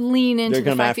going to lean into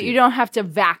the fact that you don't have to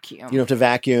vacuum. You don't have to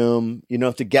vacuum. You don't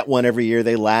have to get one every year.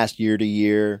 They last year to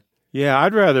year. Yeah,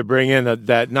 I'd rather bring in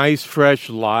that nice, fresh,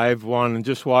 live one and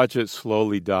just watch it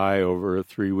slowly die over a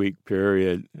 3-week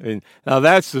period. And now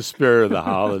that's the spirit of the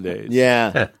holidays.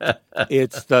 Yeah.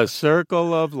 It's the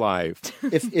circle of life.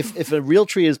 If a real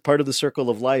tree is part of the circle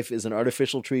of life, is an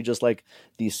artificial tree just like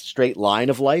the straight line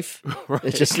of life? Right.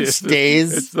 It just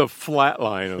stays? It's the flat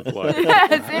line of life.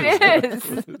 Yes,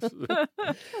 it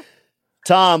is.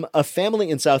 Tom, a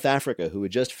family in South Africa who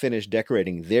had just finished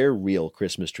decorating their real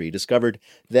Christmas tree discovered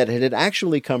that it had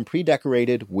actually come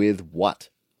pre-decorated with what?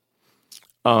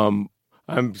 I'm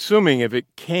assuming if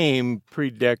it came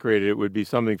pre-decorated, it would be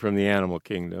something from the animal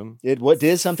kingdom. It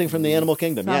is something from the animal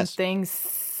kingdom, Something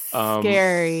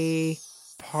scary.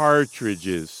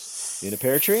 Partridges. In a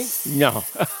pear tree? No.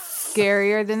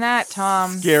 Scarier than that,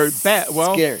 Tom. Scary.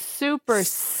 Scary. Super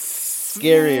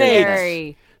scary.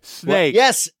 Snake. Well,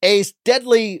 yes, a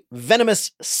deadly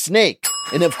venomous snake.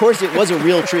 And of course it was a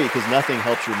real tree because nothing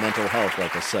helps your mental health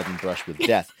like a sudden brush with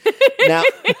death.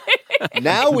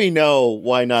 Now we know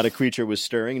why not a creature was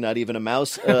stirring, not even a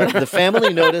mouse. The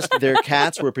family noticed their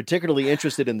cats were particularly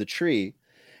interested in the tree.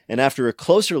 And after a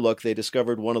closer look, they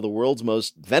discovered one of the world's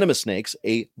most venomous snakes,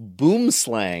 a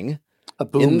boomslang.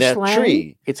 In that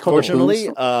tree. It's called Fortunately,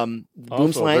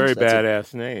 boomslangs. Very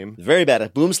badass name. Very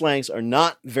bad. Boomslangs are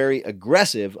not very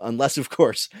aggressive unless, of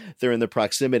course, they're in the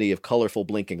proximity of colorful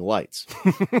blinking lights.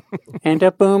 And a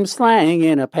boomslang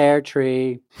in a pear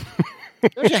tree.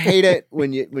 Don't you hate it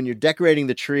when you're decorating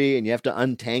the tree and you have to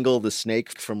untangle the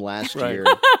snake from last year?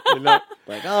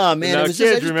 Like, oh man, it was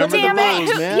just, I just put Damn the it!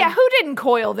 rules, man. Yeah, who didn't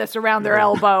coil this around their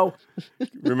elbow?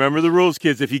 Remember the rules,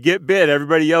 kids. If you get bit,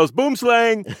 everybody yells,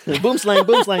 boomslang! Boomslang,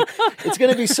 boomslang. It's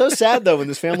going to be so sad, though, when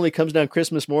this family comes down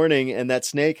Christmas morning and that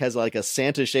snake has like a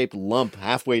Santa-shaped lump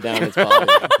halfway down its body.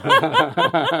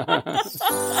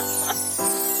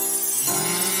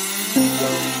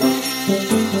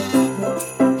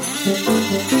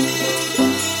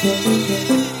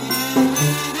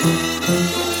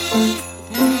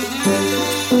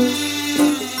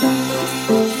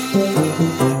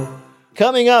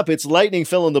 Coming up, it's lightning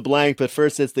fill in the blank, but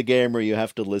first it's the game where you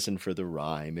have to listen for the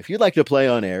rhyme. If you'd like to play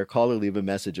on air, call or leave a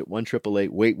message at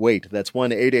 1-888-WAIT-WAIT. That's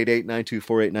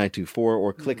 1-888-924-8924,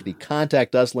 or click the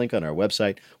Contact Us link on our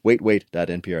website,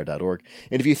 waitwait.npr.org.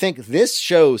 And if you think this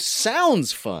show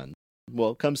sounds fun,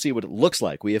 well, come see what it looks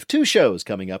like. We have 2 shows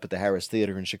coming up at the Harris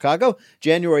Theater in Chicago,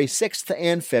 January 6th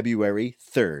and February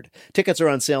 3rd. Tickets are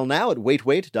on sale now at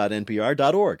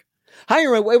waitwait.npr.org.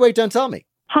 Hi, Wait, Don't Tell Me.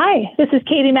 Hi, this is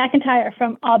Katie McIntyre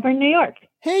from Auburn, New York.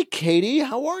 Hey, Katie,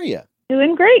 how are you?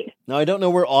 Doing great. Now, I don't know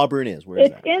where Auburn is. Where is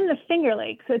that? It's in the Finger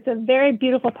Lakes, so it's a very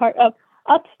beautiful part of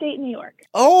upstate New York.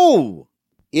 Oh,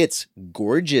 it's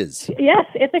gorgeous. Yes,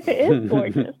 Ithaca is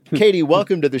gorgeous. Katie,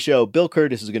 welcome to the show. Bill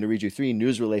Curtis is going to read you 3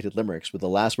 news-related limericks with a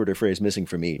last word or phrase missing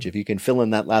from each. If you can fill in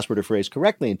that last word or phrase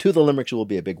correctly into the limericks, you will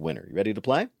be a big winner. You ready to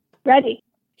play? Ready.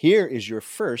 Here is your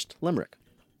first limerick.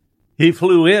 He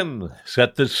flew in,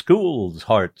 set the school's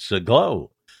hearts aglow,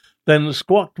 then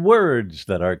squawked words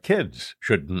that our kids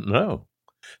shouldn't know.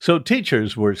 So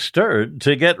teachers were stirred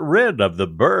to get rid of the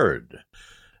bird.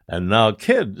 And now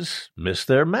kids miss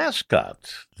their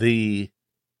mascot, the...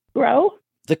 Crow?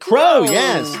 The crow,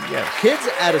 yes. Kids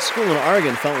at a school in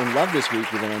Oregon fell in love this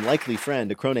week with an unlikely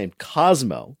friend, a crow named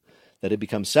Cosmo, that had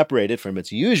become separated from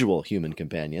its usual human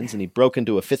companions, and he broke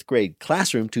into a 5th grade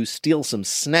classroom to steal some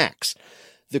snacks.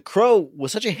 The crow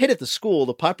was such a hit at the school,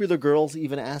 the popular girls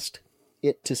even asked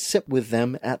it to sit with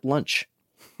them at lunch.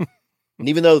 And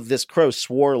even though this crow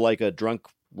swore like a drunk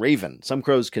raven. Some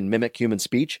crows can mimic human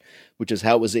speech, which is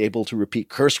how it was able to repeat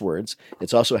curse words.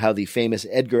 It's also how the famous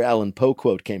Edgar Allan Poe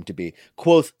quote came to be.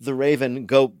 Quoth the raven,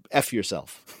 go F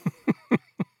yourself.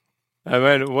 I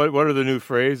mean, what are the new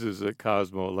phrases that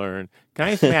Cosmo learned? Can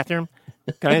I use the bathroom?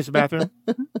 Can I use the bathroom?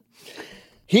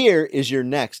 Here is your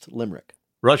next limerick.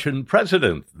 Russian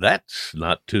president, that's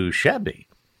not too shabby.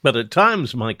 But at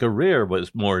times my career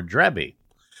was more drabby.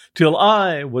 Till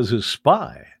I was a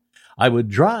spy, I would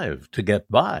drive to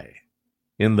get by.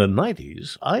 In the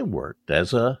 90s, I worked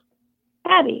as a...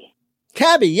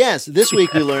 Cabby, yes. This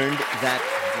week we learned that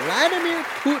Vladimir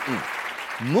Putin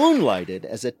moonlighted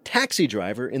as a taxi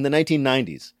driver in the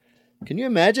 1990s. Can you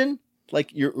imagine?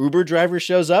 Like your Uber driver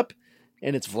shows up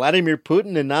and it's Vladimir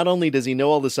Putin, and not only does he know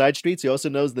all the side streets, he also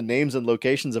knows the names and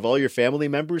locations of all your family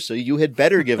members, so you had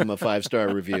better give him a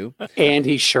 5-star review. And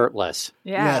he's shirtless.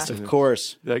 Yeah. Yes, of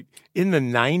course. Like in the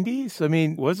 90s? I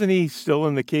mean, wasn't he still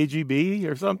in the KGB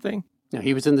or something? No,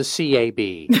 he was in the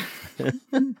CAB.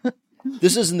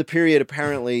 This is in the period,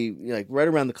 apparently, like right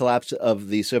around the collapse of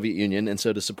the Soviet Union. And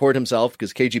so to support himself,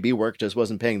 because KGB work just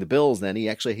wasn't paying the bills then,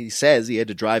 he says he had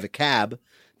to drive a cab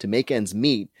to make ends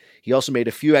meet. He also made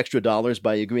a few extra dollars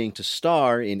by agreeing to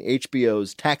star in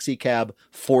HBO's Taxi Cab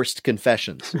Forced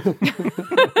Confessions.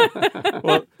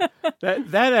 Well,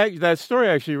 that story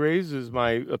actually raises my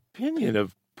opinion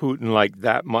of Putin like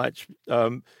that much.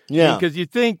 Because you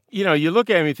think, you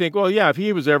look at him, you think, well, yeah, if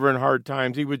he was ever in hard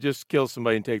times, he would just kill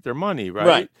somebody and take their money, right?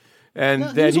 Right. And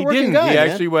No, that he's a he working didn't. guy, He man.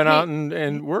 actually went out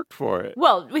and worked for it.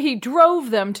 Well, he drove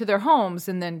them to their homes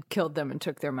and then killed them and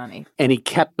took their money. And he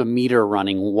kept the meter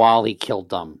running while he killed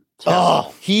them.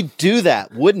 Oh, he'd do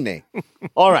that, wouldn't he?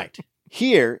 All right.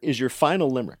 Here is your final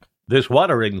limerick. This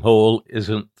watering hole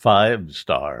isn't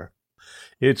 5-star.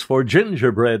 It's for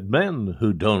gingerbread men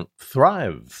who don't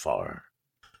thrive far.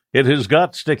 It has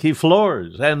got sticky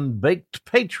floors and baked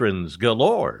patrons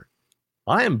galore.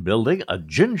 I am building a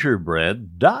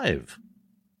gingerbread dive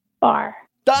bar.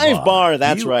 Dive bar,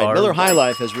 that's You right. are Miller High right.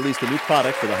 Life has released a new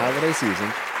product for the holiday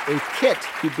season, a kit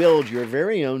to build your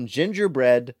very own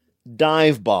gingerbread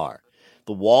dive bar.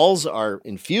 The walls are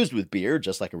infused with beer,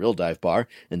 just like a real dive bar,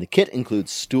 and the kit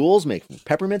includes stools made from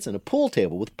peppermints and a pool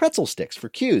table with pretzel sticks for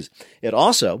cues. It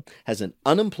also has an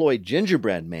unemployed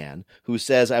gingerbread man who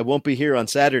says, I won't be here on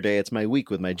Saturday, it's my week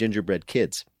with my gingerbread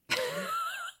kids.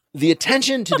 The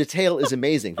attention to detail is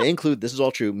amazing. They include, this is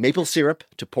all true, maple syrup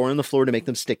to pour on the floor to make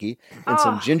them sticky, and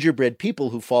some gingerbread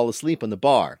people who fall asleep on the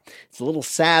bar. It's a little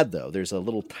sad, though. There's a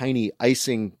little tiny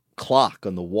icing clock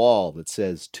on the wall that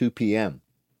says 2 p.m.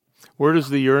 Where does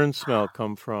the urine smell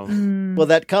come from? Well,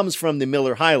 that comes from the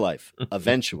Miller High Life,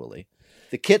 eventually.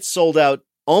 The kit sold out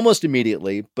almost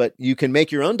immediately, but you can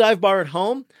make your own dive bar at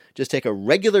home. Just take a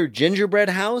regular gingerbread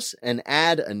house and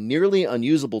add a nearly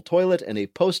unusable toilet and a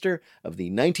poster of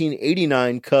the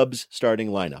 1989 Cubs starting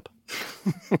lineup.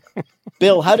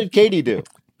 Bill, how did Katie do?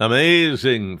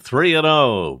 Amazing.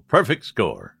 3-0. Perfect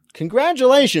score.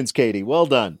 Congratulations, Katie. Well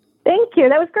done. Thank you.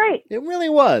 That was great. It really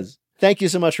was. Thank you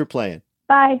so much for playing.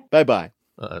 Bye. Bye-bye.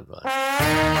 Bye-bye.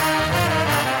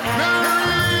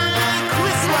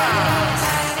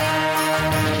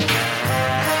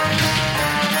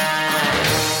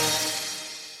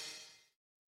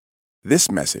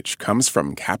 This message comes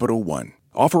from Capital One,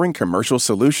 offering commercial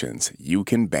solutions you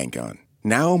can bank on.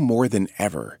 Now more than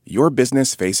ever, your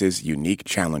business faces unique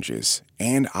challenges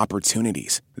and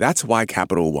opportunities. That's why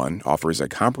Capital One offers a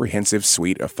comprehensive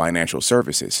suite of financial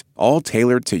services, all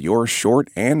tailored to your short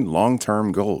and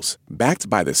long-term goals.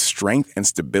 Backed by the strength and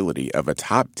stability of a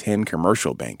top 10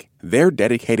 commercial bank, their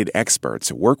dedicated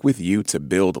experts work with you to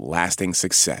build lasting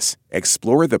success.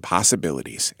 Explore the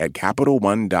possibilities at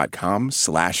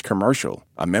CapitalOne.com/commercial,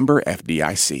 a member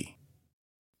FDIC.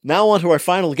 Now on to our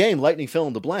final game, Lightning Fill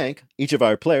in the Blank. Each of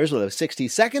our players will have 60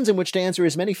 seconds in which to answer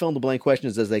as many fill-in-the-blank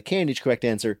questions as they can. Each correct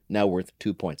answer now worth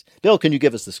 2 points. Bill, can you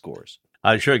give us the scores?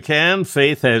 I sure can.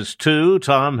 Faith has 2,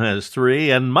 Tom has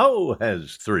 3, and Mo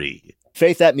has 3.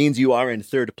 Faith, that means you are in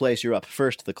third place. You're up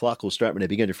first. The clock will start when I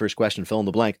begin your first question. Fill in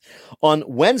the blank. On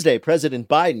Wednesday, President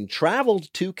Biden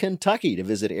traveled to Kentucky to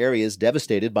visit areas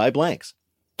devastated by blanks.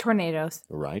 Tornadoes.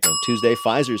 Right. On Tuesday,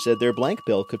 Pfizer said their blank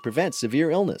pill could prevent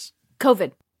severe illness.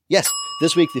 COVID. Yes,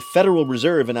 this week the Federal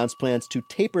Reserve announced plans to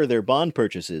taper their bond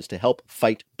purchases to help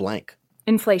fight blank.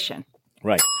 Inflation.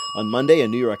 Right. On Monday, a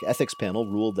New York ethics panel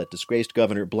ruled that disgraced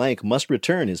Governor blank must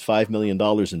return his $5 million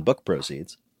in book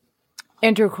proceeds.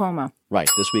 Andrew Cuomo. Right.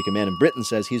 This week, a man in Britain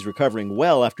says he's recovering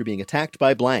well after being attacked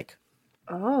by blank.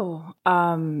 Oh,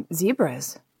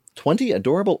 zebras. 20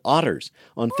 adorable otters.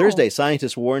 On Thursday,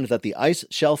 scientists warned that the ice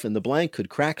shelf in the blank could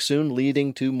crack soon,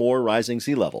 leading to more rising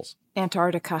sea levels.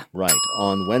 Antarctica. Right.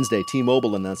 On Wednesday,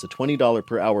 T-Mobile announced a $20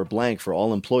 per hour blank for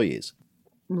all employees.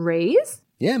 Raise?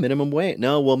 Yeah, minimum wage.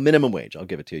 No, well, minimum wage. I'll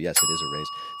give it to you. Yes, it is a raise.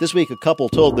 This week, a couple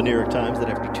told the New York Times that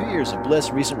after 2 years of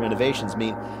bliss, recent renovations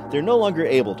mean they're no longer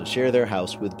able to share their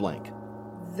house with blank.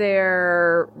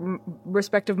 Their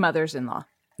respective mothers-in-law.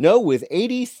 No, with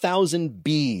 80,000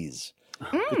 bees.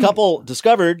 The couple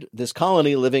discovered this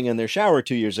colony living in their shower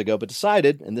 2 years ago, but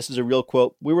decided, and this is a real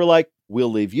quote, we were like,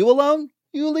 we'll leave you alone,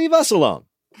 you leave us alone.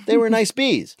 They were nice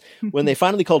bees. When they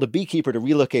finally called a beekeeper to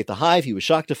relocate the hive, he was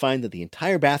shocked to find that the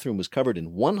entire bathroom was covered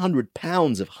in 100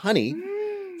 pounds of honey.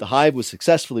 The hive was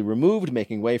successfully removed,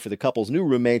 making way for the couple's new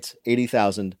roommates,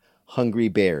 80,000 hungry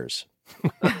bears.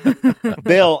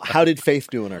 Bill, how did Faith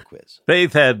do in our quiz?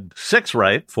 Faith had 6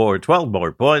 right for 12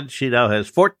 more points. She now has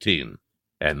 14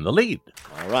 and the lead.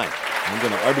 All right. I'm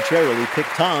going to arbitrarily pick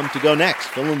Tom to go next.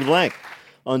 Fill in the blank.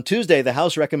 On Tuesday, the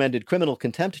House recommended criminal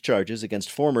contempt charges against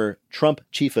former Trump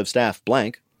chief of staff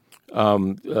blank.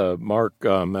 Mark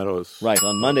Meadows. Right.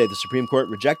 On Monday, the Supreme Court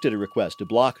rejected a request to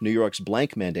block New York's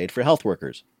blank mandate for health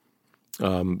workers.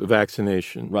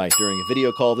 Vaccination. Right. During a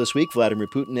video call this week, Vladimir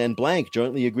Putin and blank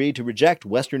jointly agreed to reject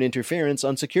Western interference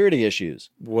on security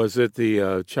issues. Was it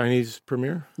the Chinese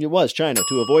premier? It was China.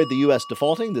 To avoid the U.S.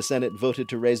 defaulting, the Senate voted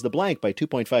to raise the blank by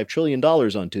 $2.5 trillion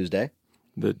on Tuesday.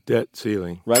 The debt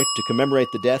ceiling. Right. To commemorate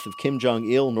the death of Kim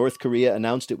Jong-il, North Korea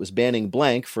announced it was banning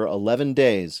blank for 11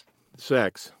 days.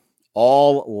 Sex.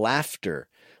 All laughter.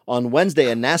 On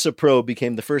Wednesday, a NASA probe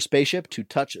became the first spaceship to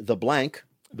touch the blank.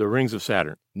 The rings of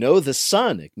Saturn. No, the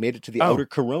sun. It made it to the outer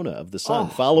corona of the sun.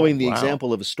 Following the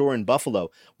example of a store in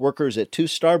Buffalo, workers at 2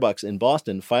 Starbucks in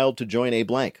Boston filed to join a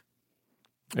blank.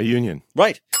 A union.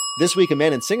 Right. This week, a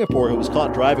man in Singapore who was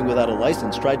caught driving without a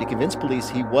license tried to convince police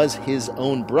he was his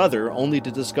own brother, only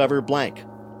to discover blank.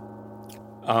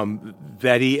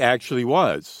 That he actually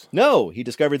was. No, he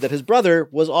discovered that his brother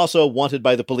was also wanted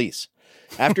by the police.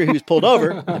 After he was pulled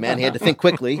over, the man had to think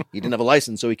quickly. He didn't have a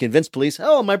license, so he convinced police,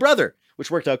 oh, my brother, which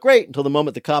worked out great until the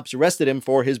moment the cops arrested him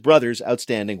for his brother's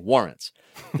outstanding warrants.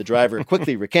 The driver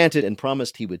quickly recanted and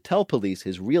promised he would tell police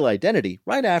his real identity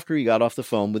right after he got off the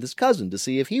phone with his cousin to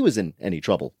see if he was in any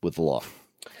trouble with the law.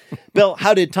 Bill,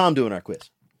 how did Tom do in our quiz?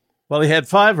 Well, he had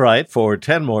 5 right for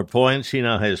 10 more points. He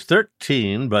now has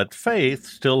 13, but Faith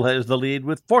still has the lead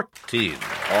with 14.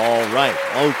 All right.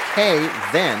 Okay,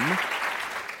 then.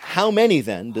 How many,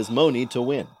 then, does Mo need to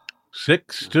win?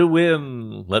 6 to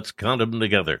win. Let's count them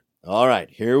together. All right,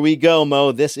 here we go,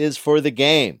 Mo. This is for the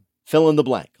game. Fill in the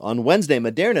blank. On Wednesday,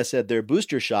 Moderna said their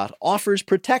booster shot offers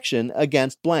protection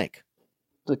against blank.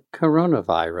 The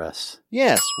coronavirus.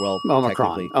 Yes, well,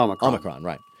 Omicron,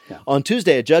 right. Yeah. On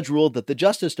Tuesday, a judge ruled that the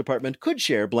Justice Department could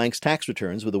share blank's tax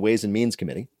returns with the Ways and Means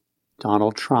Committee.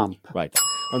 Donald Trump. Right.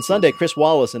 On Sunday, Chris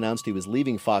Wallace announced he was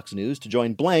leaving Fox News to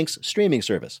join blank's streaming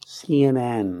service.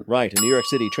 CNN. Right. A New York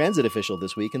City transit official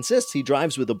this week insists he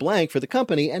drives with a blank for the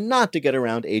company and not to get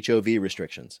around HOV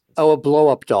restrictions. Oh, a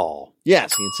blow-up doll.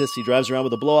 Yes, he insists he drives around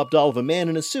with a blow-up doll of a man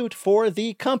in a suit for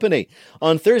the company.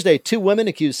 On Thursday, 2 women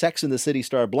accused Sex and the City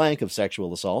star blank of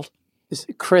sexual assault. Is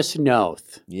it Chris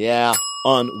Noth? Yeah.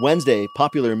 On Wednesday,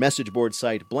 popular message board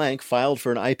site blank filed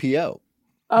for an IPO.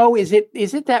 Oh, is it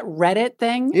that Reddit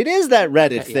thing? It is that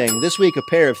Reddit thing. This week, a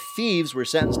pair of thieves were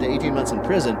sentenced to 18 months in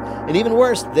prison. And even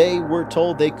worse, they were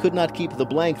told they could not keep the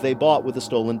blank they bought with a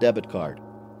stolen debit card.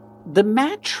 The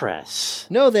mattress.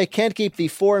 No, they can't keep the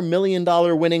 $4 million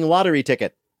winning lottery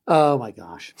ticket. Oh, my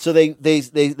gosh. So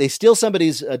they steal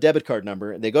somebody's debit card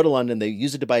number. They go to London. They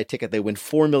use it to buy a ticket. They win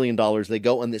 $4 million. They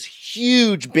go on this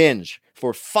huge binge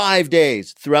for 5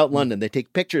 days throughout London. They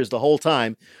take pictures the whole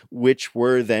time, which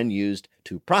were then used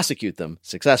to prosecute them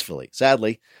successfully.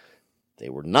 Sadly, they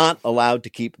were not allowed to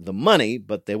keep the money,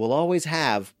 but they will always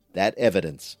have that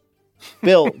evidence.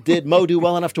 Bill, did Mo do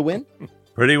well enough to win?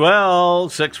 Pretty well.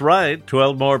 6 right,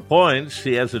 12 more points.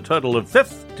 He has a total of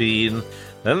 15.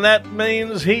 And that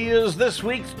means he is this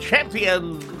week's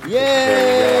champion.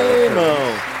 Yay,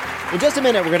 Mo! In just a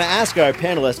minute, we're going to ask our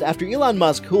panelists, after Elon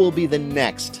Musk, who will be the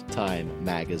next Time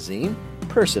Magazine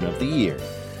Person of the Year.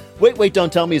 Wait, Wait,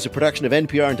 Don't Tell Me is a production of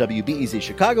NPR and WBEZ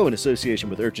Chicago in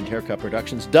association with Urgent Haircut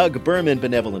Productions. Doug Berman,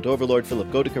 Benevolent Overlord. Philip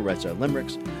Godica writes our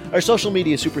limericks. Our social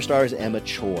media superstar is Emma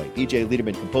Choi. PJ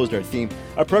Liederman composed our theme.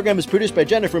 Our program is produced by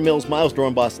Jennifer Mills, Miles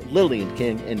Dornbos, Lillian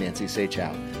King, and Nancy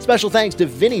Seychow. Special thanks to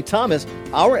Vinnie Thomas.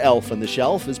 Our elf on the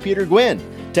shelf is Peter Gwynn.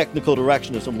 Technical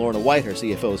direction is from Lorna White. Our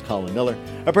CFO is Colin Miller.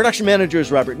 Our production manager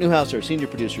is Robert Newhouse. Our senior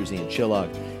producer is Ian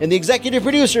Chillog. And the executive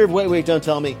producer of Wait, Wait, Don't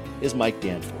Tell Me is Mike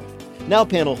Danforth. Now,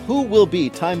 panel, who will be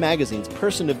Time Magazine's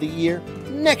Person of the Year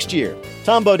next year?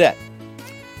 Tom Bodett.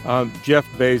 Jeff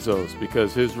Bezos,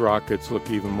 because his rockets look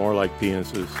even more like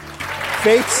penises.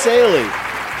 Faith Saley.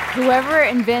 Whoever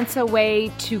invents a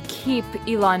way to keep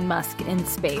Elon Musk in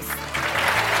space.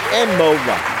 And Mo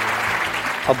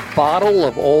Rocca. A bottle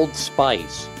of Old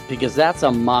Spice, because that's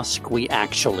a Musk we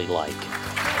actually like.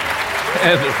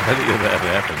 And if any of that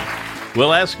happens,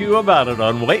 we'll ask you about it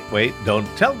on Wait, Don't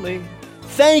Tell Me.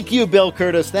 Thank you, Bill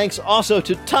Curtis. Thanks also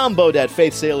to Tom Bodett,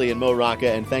 Faith Saley, and Mo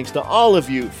Rocca. And thanks to all of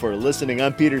you for listening.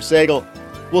 I'm Peter Sagal.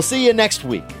 We'll see you next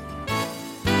week.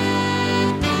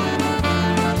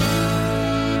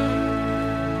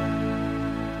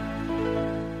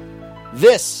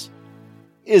 This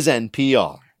is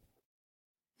NPR.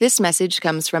 This message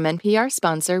comes from NPR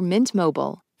sponsor Mint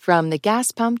Mobile. From the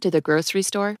gas pump to the grocery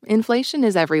store, inflation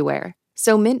is everywhere.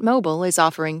 So Mint Mobile is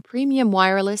offering premium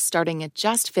wireless starting at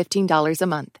just $15 a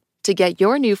month. To get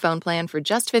your new phone plan for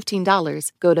just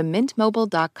 $15, go to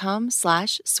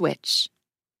mintmobile.com/switch.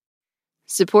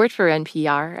 Support for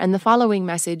NPR and the following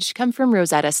message come from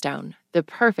Rosetta Stone, the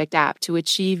perfect app to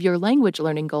achieve your language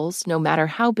learning goals no matter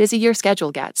how busy your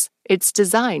schedule gets. It's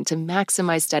designed to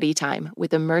maximize study time with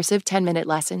immersive 10-minute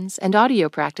lessons and audio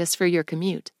practice for your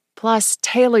commute. Plus,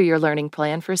 tailor your learning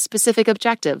plan for specific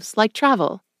objectives like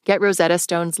travel. Get Rosetta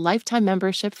Stone's lifetime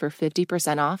membership for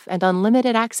 50% off and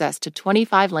unlimited access to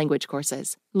 25 language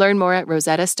courses. Learn more at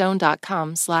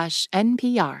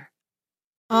rosettastone.com/NPR.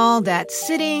 All that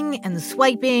sitting and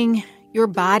swiping, your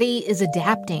body is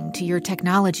adapting to your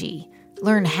technology.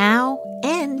 Learn how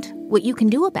and what you can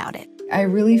do about it. I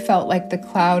really felt like the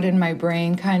cloud in my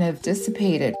brain kind of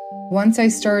dissipated. Once I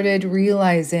started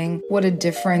realizing what a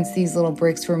difference these little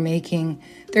breaks were making,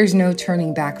 there's no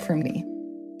turning back for me.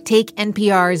 Take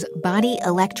NPR's Body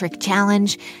Electric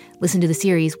Challenge. Listen to the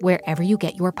series wherever you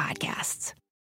get your podcasts.